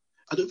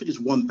I don't think it's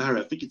one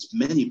barrier. I think it's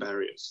many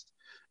barriers.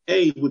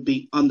 A would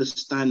be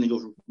understanding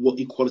of what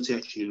equality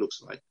actually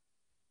looks like.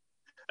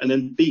 And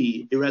then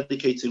B,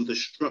 eradicating the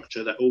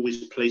structure that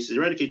always places,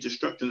 eradicate the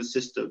structure in the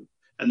system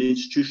and the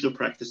institutional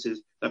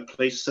practices that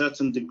place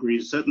certain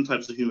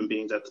types of human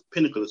beings at the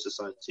pinnacle of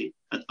society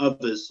and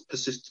others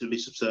persistently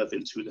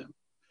subservient to them.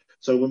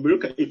 So when we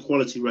look at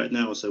equality right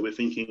now, so we're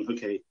thinking,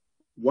 okay,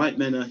 white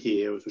men are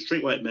here,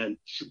 straight white men,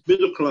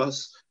 middle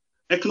class,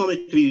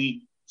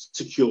 economically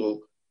secure,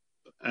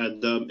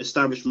 and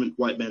establishment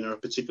white men are a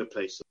particular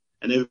place.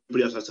 And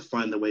everybody else has to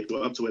find their way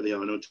up to where they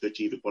are in order to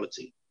achieve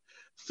equality.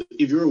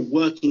 If you're a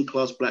working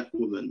class black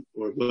woman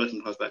or a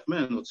working class black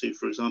man or two,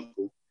 for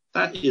example,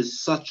 that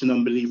is such an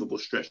unbelievable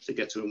stretch to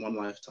get to in one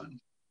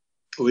lifetime,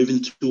 or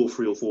even 2 or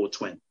 3 or 4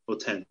 or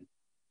 10.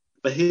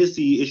 But here's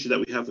the issue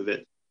that we have with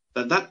it,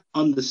 that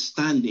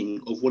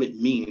understanding of what it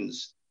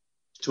means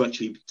to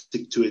actually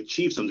to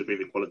achieve some degree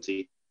of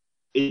equality,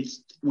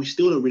 we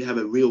still don't really have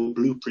a real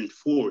blueprint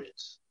for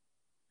it.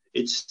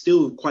 It's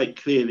still quite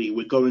clearly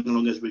we're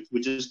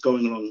just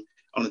going along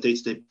on a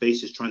day-to-day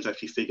basis trying to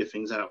actually figure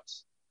things out.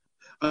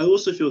 I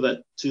also feel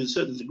that to a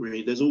certain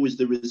degree, there's always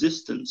the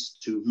resistance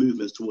to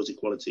movements towards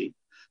equality.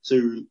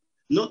 So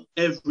not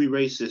every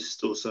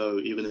racist or so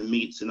even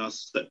admits in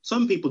us that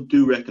some people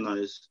do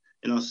recognize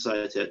in our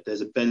society that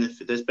there's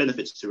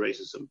benefits to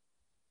racism.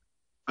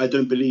 I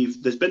don't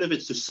believe there's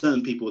benefits to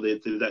certain people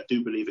that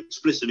do believe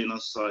explicitly in our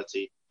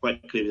society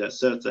quite clearly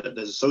that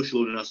there's a social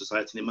order in our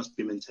society and it must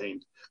be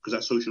maintained because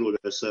that social order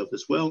has served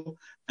us well.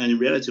 And in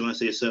reality, when I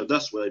say it served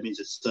us well, it means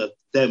it served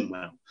them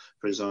well.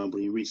 For example,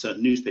 you read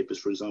certain newspapers,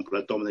 for example,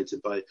 are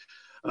dominated by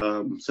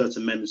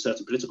certain men with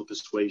certain political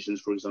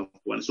persuasions, for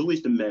example. And it's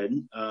always the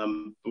men,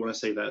 but when I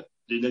say that,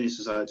 in any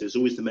society, it's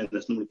always the men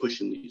that's normally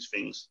pushing these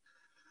things.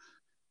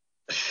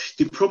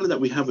 The problem that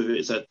we have with it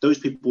is that those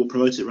people will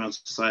promote it around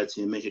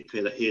society and make it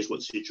clear that here's what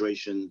the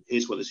situation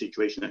is,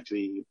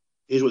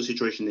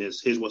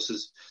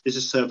 this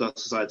has served our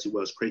society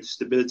well. It's created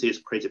stability, it's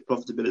created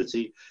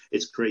profitability,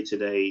 it's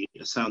created a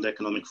sound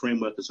economic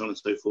framework and so on and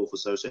so forth,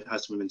 so it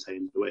has to be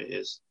maintained the way it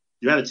is.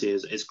 The reality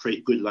is it's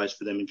create good lives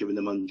for them and giving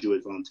them undue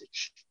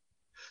advantage.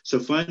 So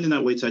finding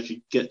that way to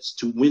actually get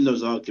to win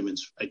those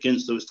arguments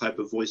against those type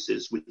of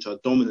voices which are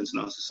dominant in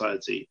our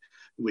society,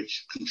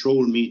 which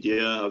control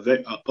media, are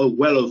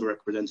well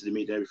overrepresented in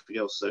media and everything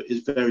else, so is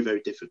very,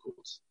 very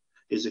difficult.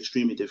 It's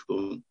extremely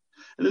difficult.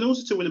 And then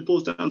also, too, when it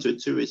boils down to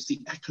it, too, it's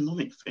the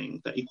economic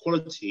thing, that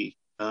equality,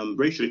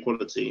 racial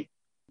equality,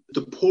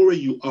 the poorer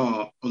you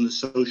are on the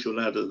social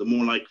ladder, the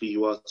more likely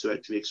you are to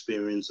actually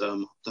experience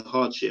the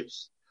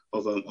hardships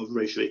of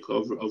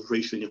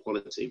racial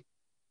inequality.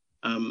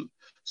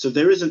 So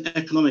there is an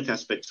economic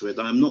aspect to it.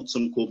 I'm not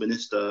some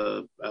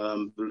Corbynista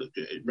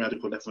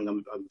radical left wing.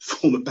 I'm a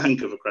former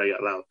banker, for crying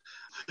out loud.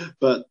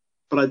 But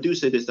I do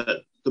say this,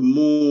 that the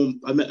more,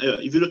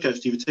 if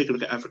you take a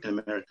look at African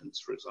Americans,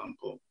 for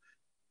example,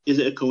 is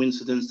it a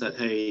coincidence that,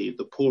 hey,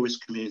 the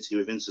poorest community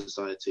within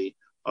society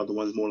are the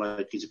ones more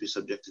likely to be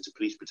subjected to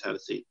police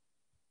brutality?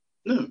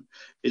 No.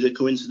 Is it a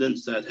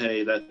coincidence that,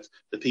 hey, that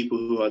the people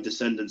who are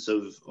descendants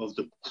of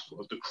the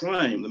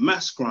crime, the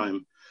mass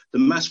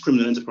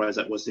criminal enterprise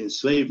that was the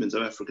enslavement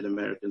of African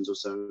Americans or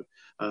so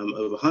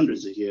over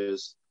hundreds of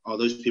years, are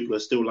those people who are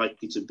still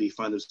likely to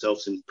find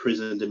themselves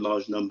imprisoned in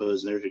large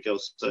numbers and everything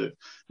else? So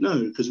no,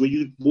 because when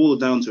you boil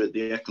down to it,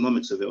 the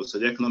economics of it, also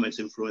the economics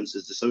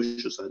influences the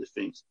social side of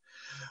things.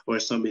 Or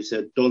as somebody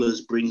said, dollars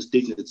brings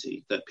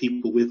dignity, that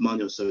people with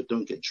money or so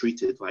don't get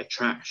treated like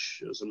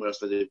trash or somewhere else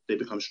where they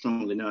become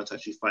strong. They know how to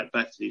actually fight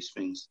back to these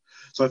things.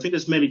 So I think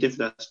there's many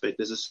different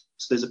aspects.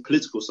 There's a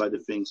political side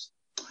of things.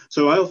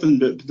 So I often,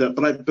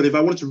 but if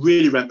I wanted to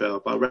really wrap it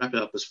up, I'll wrap it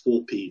up as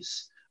 4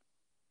 Ps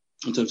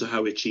in terms of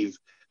how we achieve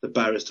the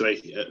barriers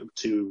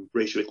to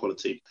racial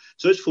equality.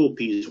 So it's 4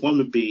 Ps. One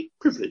would be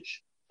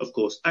privilege, of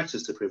course,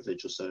 access to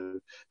privilege or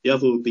so. The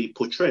other would be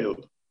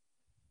portrayal.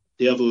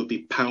 The other would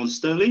be pound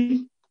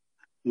sterling,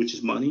 which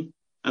is money.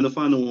 And the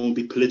final one would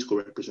be political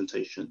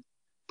representation.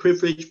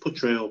 Privilege,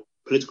 portrayal,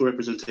 political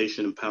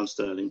representation, and pound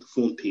sterling, the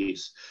 4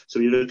 Ps. So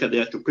you look at the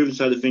actual privilege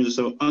side of things,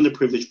 so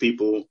underprivileged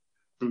people,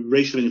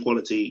 racial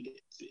inequality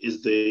is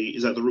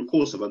at the root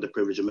cause of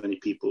underprivilege of many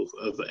people,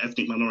 of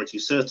ethnic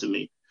minorities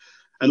certainly.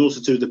 And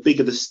also, too, the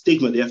bigger the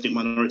stigma the ethnic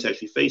minority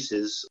actually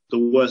faces, the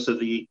worse of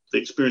the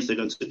experience they're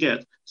going to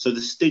get. So the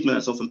stigma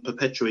that's often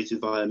perpetuated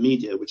via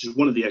media, which is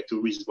one of the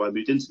actual reasons why I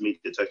moved into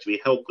media, to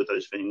actually help with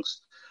those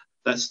things.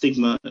 That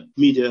stigma,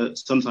 media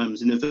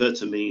sometimes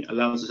inadvertently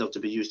allows itself to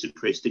be used to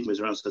create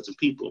stigmas around certain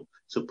people.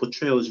 So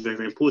portrayal is very,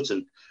 very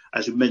important.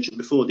 As we mentioned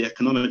before, the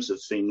economics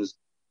of things,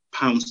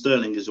 pound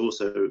sterling is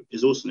also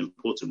an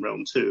important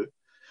realm too.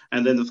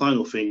 And then the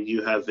final thing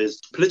you have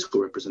is political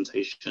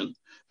representation,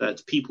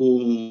 that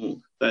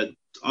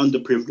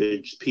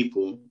underprivileged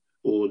people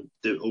or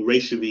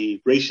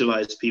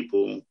racialized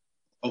people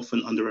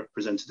often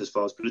underrepresented as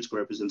far as political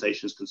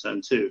representation is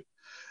concerned too.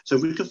 So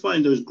if we can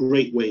find those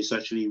great ways to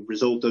actually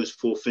resolve those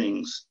 4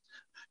 things,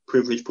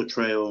 privilege,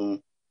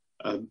 portrayal,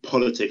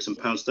 politics and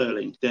pound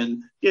sterling,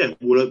 then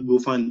we'll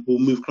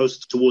move closer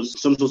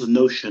towards some sort of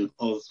notion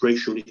of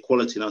racial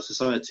equality in our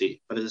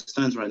society. But as it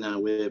stands right now,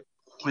 we're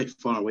quite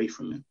far away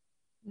from it.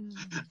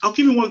 I'll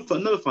give you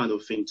another final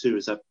thing too,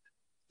 is that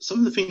some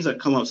of the things that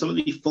come up, some of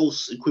the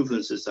false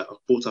equivalences that are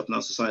brought up in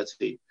our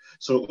society.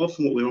 So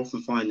often what we're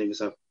often finding is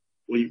that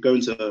when you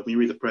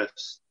read the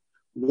press,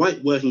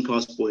 white working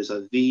class boys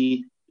are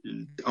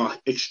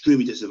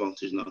extremely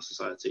disadvantaged in our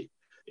society.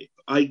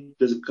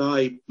 There's a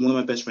guy, one of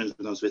my best friends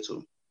when I was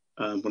little,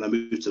 when I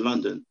moved to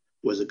London,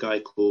 was a guy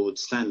called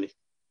Stanley.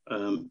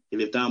 He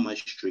lived down my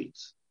street.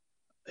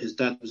 His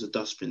dad was a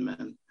dustbin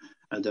man,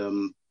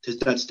 and his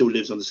dad still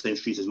lives on the same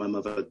street as my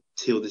mother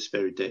till this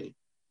very day.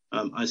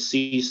 I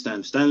see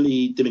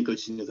Stanley didn't go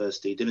to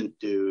university. He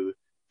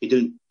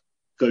didn't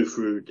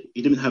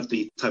have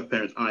the type of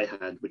parent I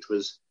had, which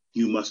was,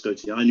 you must go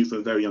to, I knew from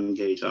a very young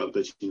age I would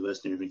go to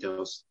university and everything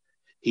else.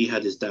 He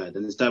had his dad,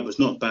 and his dad was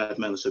not a bad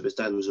man, so his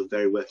dad was a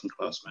very working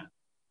class man.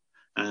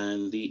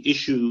 And the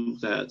issue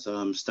that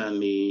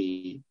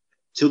Stanley,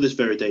 till this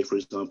very day, for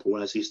example,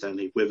 when I see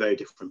Stanley, we're very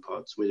different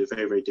parts. We're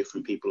very, very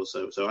different people.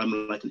 So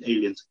I'm like an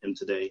alien to him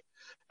today.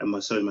 And my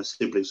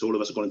siblings, so all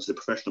of us have gone into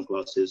the professional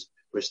classes,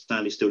 where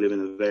Stanley's still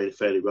living a very,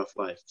 fairly rough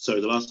life. So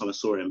the last time I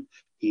saw him,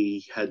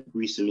 he had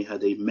recently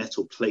had a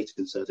metal plate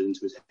inserted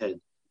into his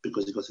head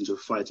because he got into a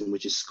fight in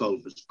which his skull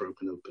was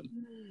broken open.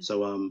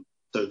 So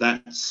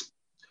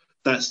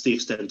that's the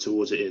extent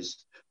towards it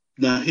is.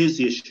 Now, here's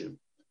the issue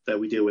that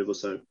we deal with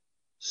also.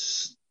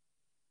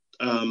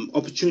 Racial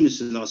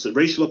opportunities in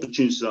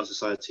our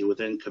society will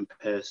then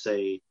compare,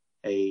 say,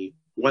 a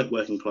white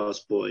working class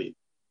boy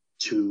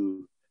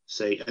to,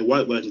 say, a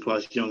white working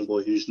class young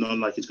boy who's not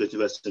likely to go to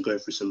university and going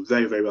through some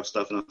very, very rough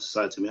stuff in our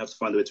society, and we have to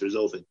find a way to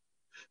resolve it.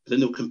 But then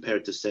they'll compare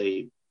it to,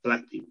 say,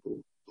 black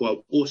people who are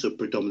also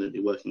predominantly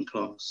working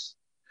class.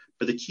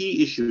 But the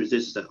key issue is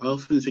this, is that I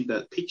often think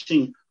that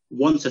pitching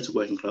one set of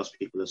working class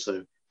people or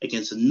so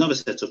against another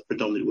set of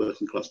predominantly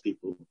working class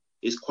people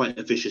is quite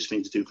a vicious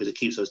thing to do, because it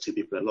keeps those two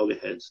people at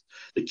loggerheads.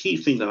 The key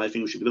thing that I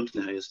think we should be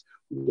looking at is,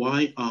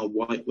 why are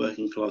white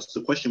working class,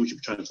 the question we should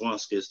be trying to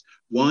ask is,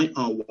 why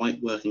are white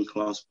working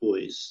class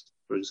boys,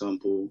 for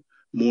example,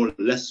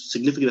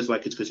 significantly less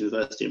likely to go to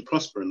university and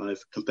prosper in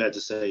life compared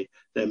to, say,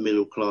 their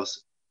middle class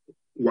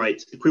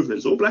white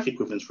equivalents or black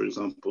equivalents, for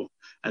example?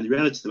 And the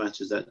reality of the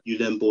matter is that you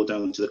then boil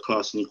down to the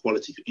class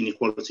inequality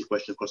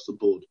question across the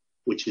board,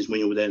 which is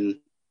when you'll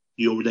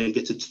then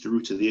get to the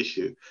root of the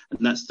issue.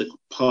 And that's the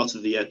part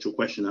of the actual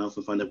question I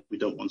often find that we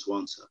don't want to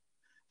answer.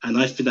 And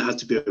I think that has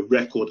to be a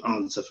record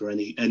answer for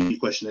any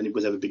question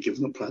anyone's ever been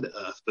given on planet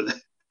Earth. But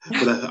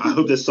I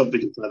hope there's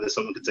something inside there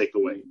someone can take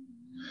away.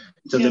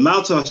 So the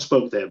amount I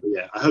spoke there, but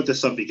yeah, I hope there's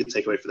something you can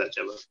take away for that,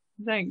 Gemma.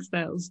 Thanks,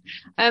 Nels.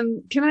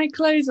 Can I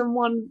close on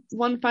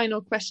one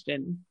final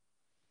question?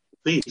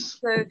 Please.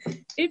 So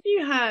if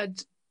you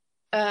had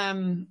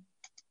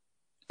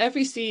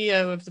every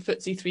CEO of the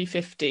FTSE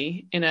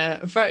 350 in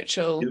a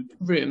virtual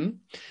room,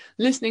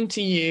 listening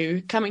to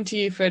you, coming to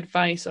you for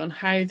advice on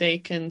how they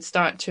can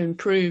start to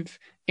improve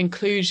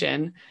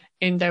inclusion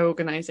in their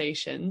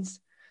organisations,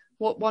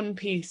 what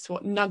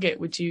nugget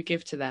would you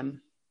give to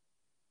them?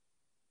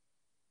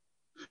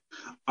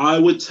 I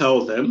would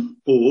tell them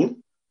all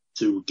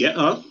to get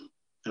up,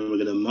 and we're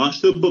going to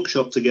march to a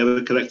bookshop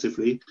together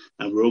collectively,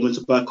 and we're all going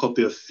to buy a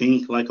copy of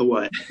Think Like a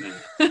White Man.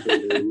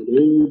 They would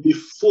all be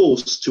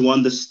forced to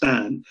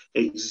understand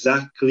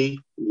exactly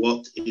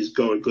what is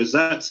going, because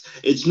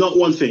it's not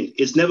one thing.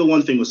 It's never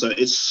one thing or so.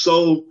 It's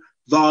so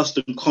vast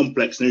and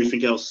complex and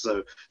everything else,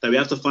 so that we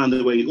have to find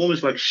a way,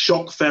 almost like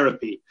shock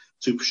therapy,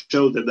 to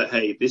show them that,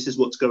 hey, this is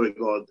what's going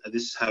on, and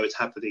this is how it's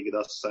happening in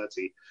our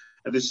society.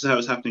 And this is how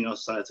it's happening in our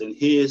society. And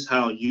here's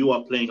how you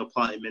are playing a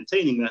part in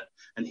maintaining that.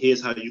 And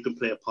here's how you can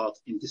play a part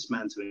in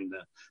dismantling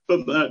that.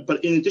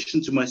 But in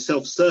addition to my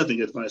self-serving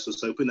advice, or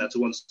so, putting that to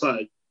one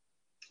side,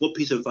 what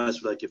piece of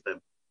advice would I give them?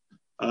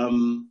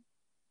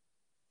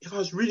 If I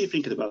was really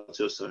thinking about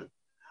it or so,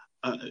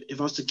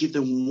 if I was to give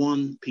them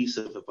one piece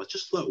of advice,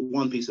 just like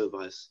one piece of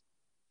advice,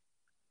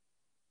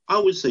 I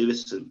would say,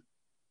 listen,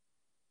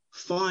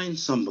 find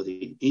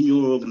somebody in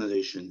your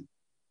organization,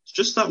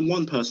 just that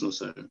one person or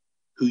so,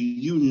 who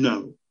you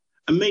know,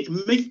 and make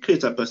it clear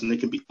to that person they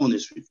can be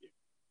honest with you.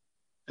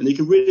 And they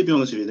can really be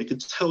honest with you. They can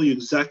tell you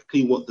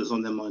exactly what is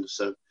on their mind.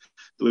 So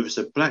whether it's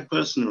a black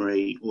person or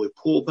a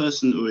poor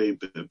person or a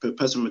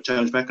person with a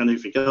challenged background and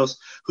everything else,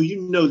 who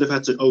you know they've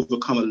had to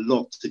overcome a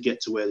lot to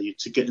get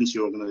to get into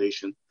your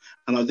organization,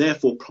 and are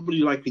therefore probably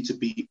likely to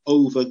be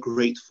over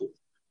grateful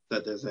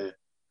that they're there.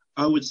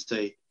 I would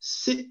say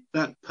sit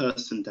that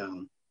person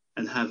down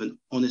and have an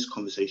honest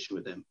conversation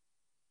with them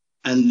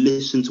and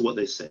listen to what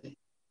they say.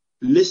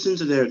 Listen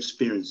to their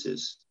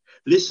experiences.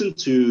 Listen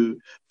to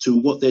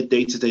what their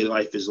day-to-day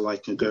life is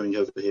like and going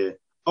over here.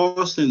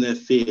 Ask them their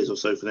fears or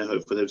so for their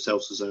hope for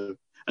themselves or so.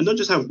 And don't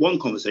just have one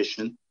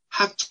conversation,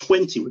 have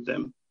 20 with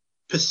them.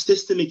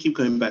 Persistently keep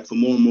going back for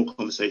more and more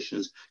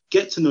conversations.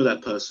 Get to know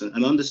that person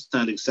and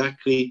understand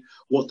exactly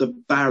what the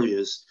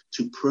barriers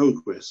to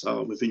progress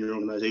are within your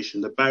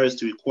organization, the barriers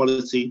to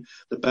equality,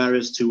 the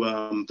barriers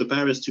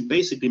to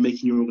basically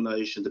making your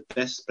organization the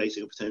best place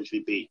it could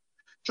potentially be.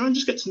 Try and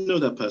just get to know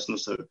that person or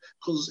so.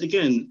 Because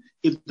again,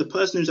 if the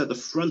person who's at the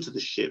front of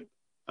the ship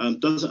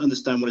doesn't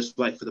understand what it's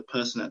like for the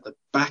person at the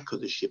back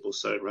of the ship or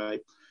so,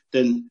 right,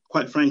 then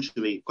quite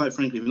frankly,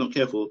 if you're not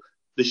careful,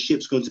 the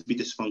ship's going to be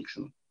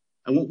dysfunctional.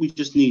 And what we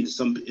just need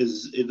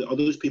are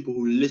those people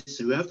who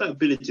listen, who have that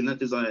ability and that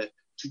desire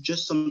to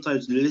just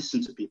sometimes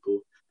listen to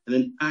people and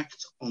then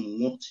act on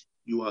what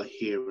you are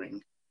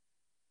hearing.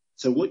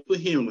 So what you're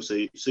hearing will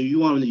say, so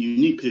you are in a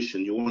unique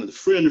position. You're one of the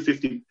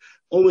 350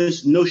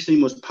 almost notionally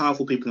most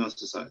powerful people in our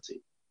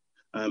society,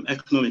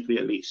 economically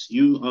at least.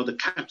 You are the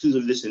captains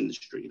of this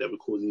industry that we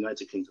call the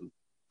United Kingdom.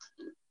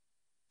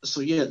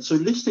 So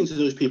listening to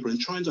those people and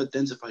trying to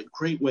identify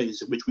great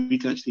ways in which we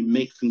can actually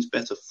make things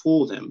better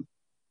for them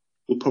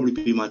would probably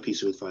be my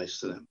piece of advice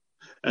to them.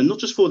 And not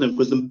just for them,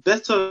 because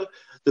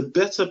the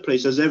better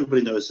place, as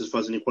everybody knows, as far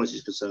as inequality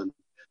is concerned,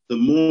 the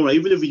more,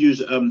 even if we use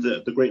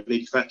the great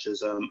Lady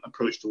Thatcher's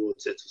approach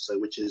towards it, so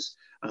which is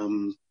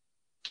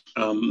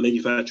Lady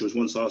Thatcher was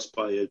once asked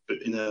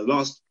in her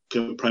last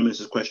Prime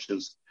Minister's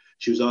questions,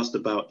 she was asked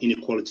about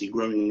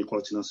growing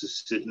inequality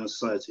in our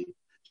society.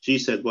 She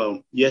said,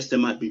 well, yes, there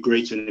might be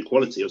greater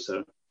inequality or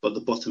so, but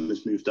the bottom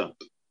has moved up.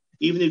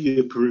 Even if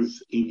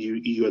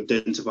you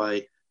identify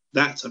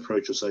that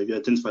approach or so, if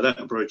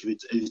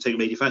you take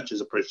Lady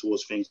Thatcher's approach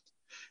towards things,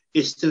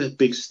 it's still a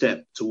big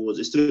step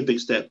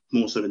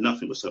more so than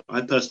nothing or so.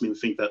 I personally would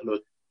think that,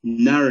 look,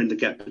 narrowing the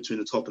gap between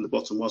the top and the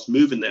bottom whilst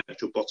moving the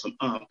actual bottom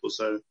up or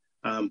so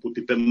would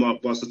be better,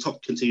 whilst the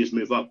top continues to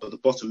move up, but the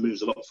bottom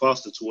moves a lot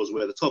faster towards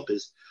where the top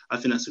is. I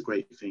think that's a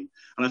great thing.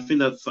 And I think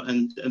that,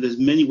 and there's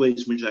many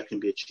ways in which that can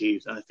be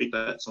achieved. And I think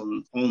that's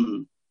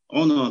on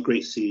our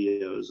great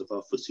CEOs of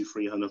our FTSE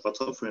 300, of our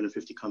top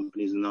 350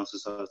 companies in our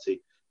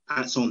society.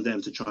 That's on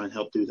them to try and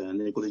help do that. And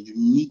they've got a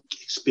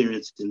unique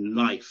experience in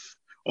life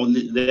on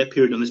their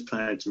period on this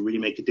planet to really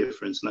make a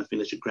difference. And I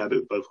think they should grab it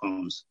with both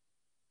arms.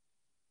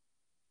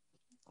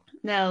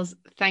 Nels,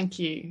 thank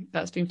you.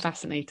 That's been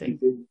fascinating.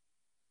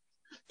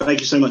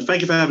 Thank you so much.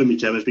 Thank you for having me,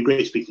 Gemma. It's been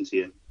great speaking to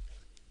you.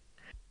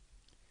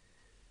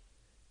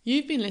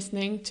 You've been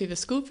listening to the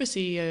School for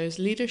CEOs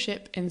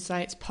Leadership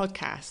Insights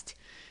podcast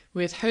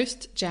with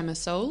host Gemma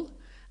Soul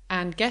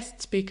and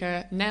guest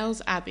speaker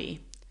Nels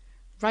Abbey,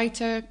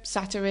 writer,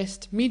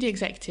 satirist, media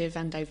executive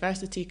and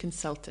diversity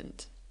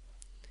consultant.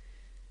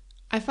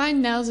 I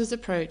find Nels's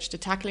approach to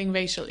tackling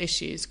racial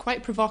issues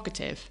quite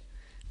provocative,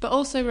 but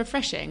also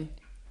refreshing.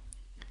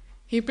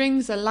 He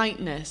brings a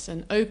lightness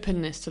and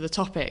openness to the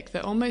topic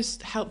that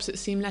almost helps it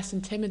seem less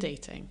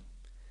intimidating.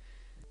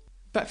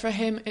 But for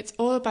him, it's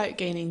all about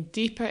gaining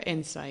deeper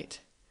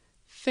insight,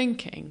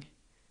 thinking,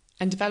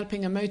 and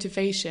developing a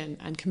motivation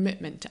and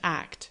commitment to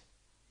act.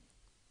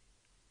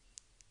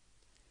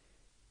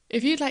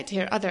 If you'd like to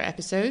hear other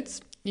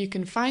episodes, you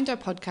can find our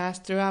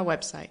podcast through our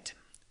website,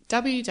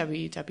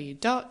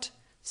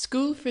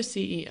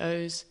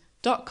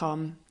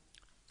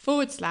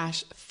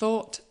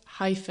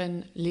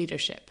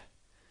 www.schoolforceos.com/thought-leadership.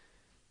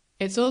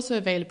 It's also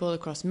available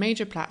across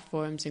major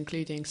platforms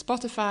including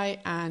Spotify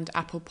and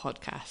Apple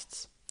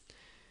Podcasts.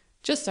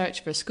 Just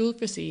search for School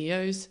for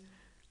CEOs,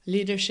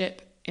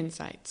 Leadership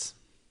Insights.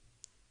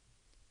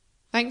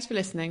 Thanks for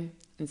listening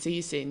and see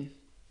you soon.